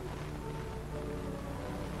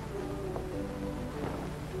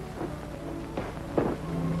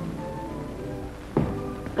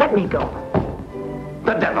 Let me go.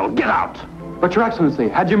 The devil, get out! But, Your Excellency,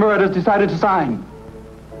 Hadji Murad has decided to sign.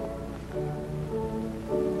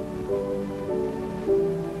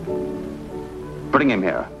 Bring him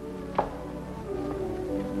here.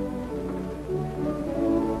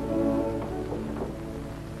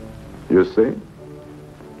 You see?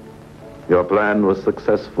 Your plan was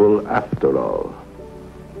successful after all.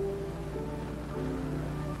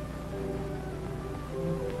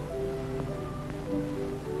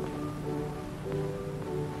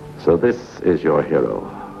 So this is your hero.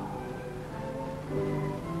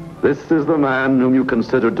 This is the man whom you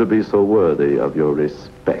considered to be so worthy of your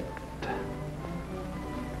respect.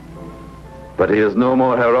 But he is no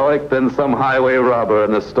more heroic than some highway robber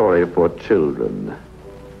in a story for children.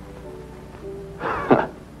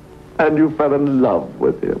 And you fell in love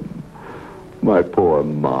with him, my poor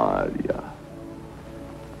Maria.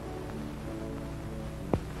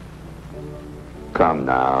 Come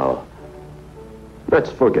now. Let's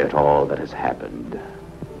forget all that has happened.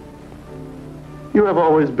 You have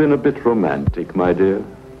always been a bit romantic, my dear.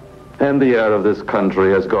 And the air of this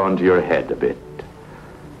country has gone to your head a bit.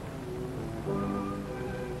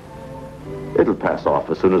 It'll pass off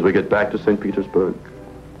as soon as we get back to St. Petersburg.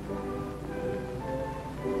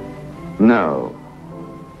 No.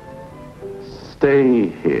 Stay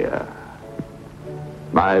here.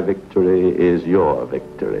 My victory is your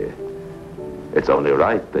victory. It's only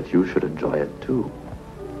right that you should enjoy it too.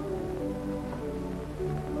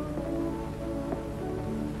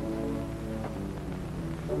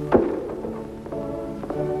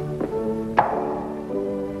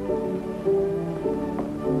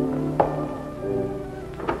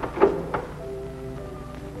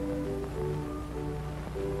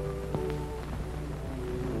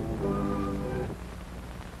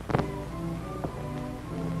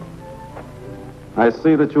 I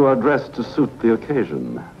see that you are dressed to suit the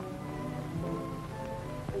occasion.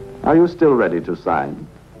 Are you still ready to sign?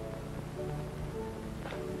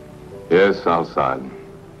 Yes, I'll sign.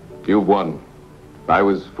 You've won. I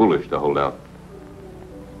was foolish to hold out.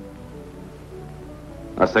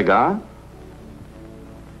 A cigar?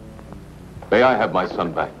 May I have my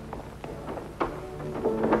son back?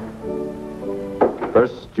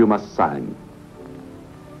 First, you must sign.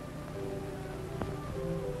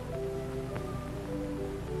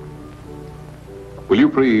 Will you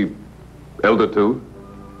pre-elder too?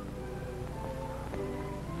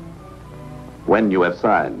 When you have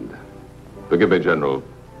signed. Forgive me, General,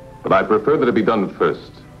 but I prefer that it be done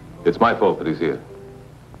first. It's my fault that he's here.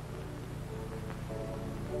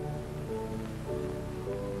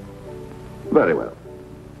 Very well.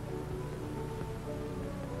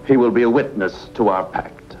 He will be a witness to our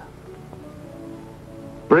pact.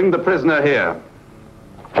 Bring the prisoner here.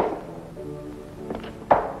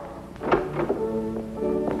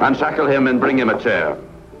 Unshackle him and bring him a chair.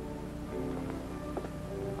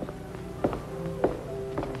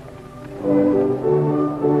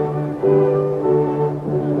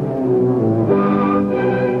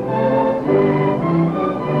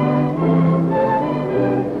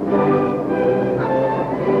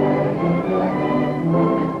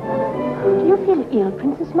 Do you feel ill,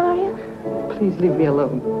 Princess Maria? Please leave me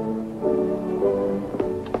alone.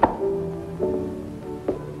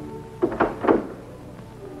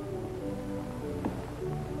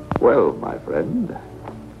 Well, my friend,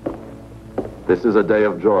 this is a day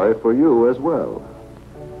of joy for you as well.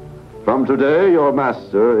 From today, your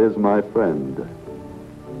master is my friend,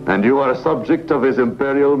 and you are a subject of His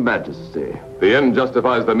Imperial Majesty. The end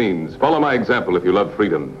justifies the means. Follow my example if you love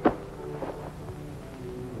freedom.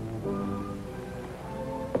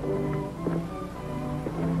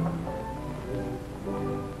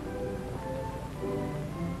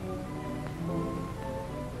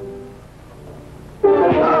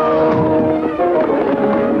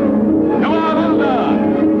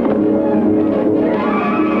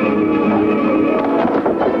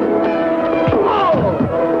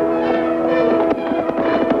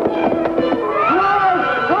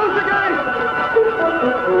 Close the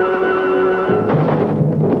gate!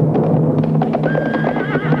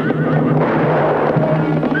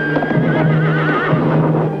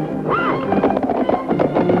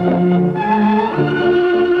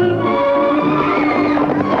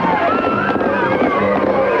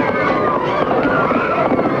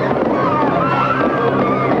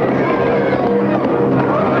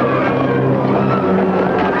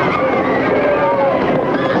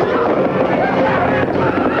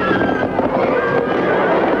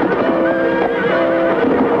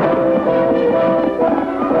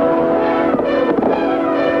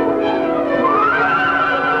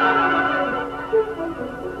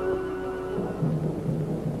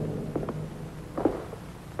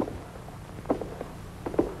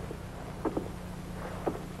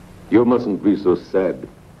 You mustn't be so sad.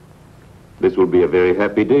 This will be a very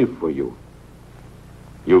happy day for you.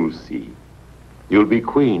 You'll see. You'll be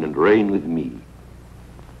queen and reign with me.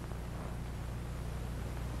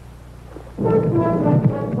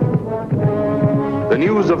 The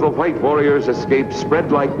news of the white warrior's escape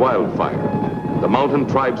spread like wildfire. The mountain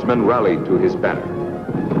tribesmen rallied to his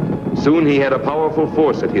banner. Soon he had a powerful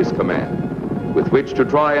force at his command, with which to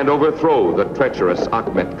try and overthrow the treacherous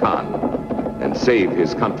Ahmed Khan and save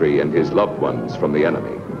his country and his loved ones from the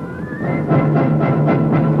enemy.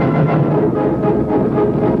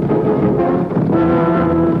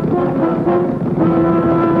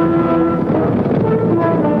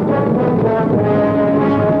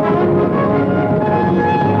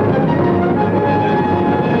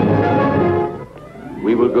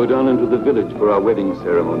 We will go down into the village for our wedding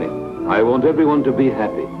ceremony. I want everyone to be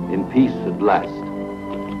happy, in peace at last.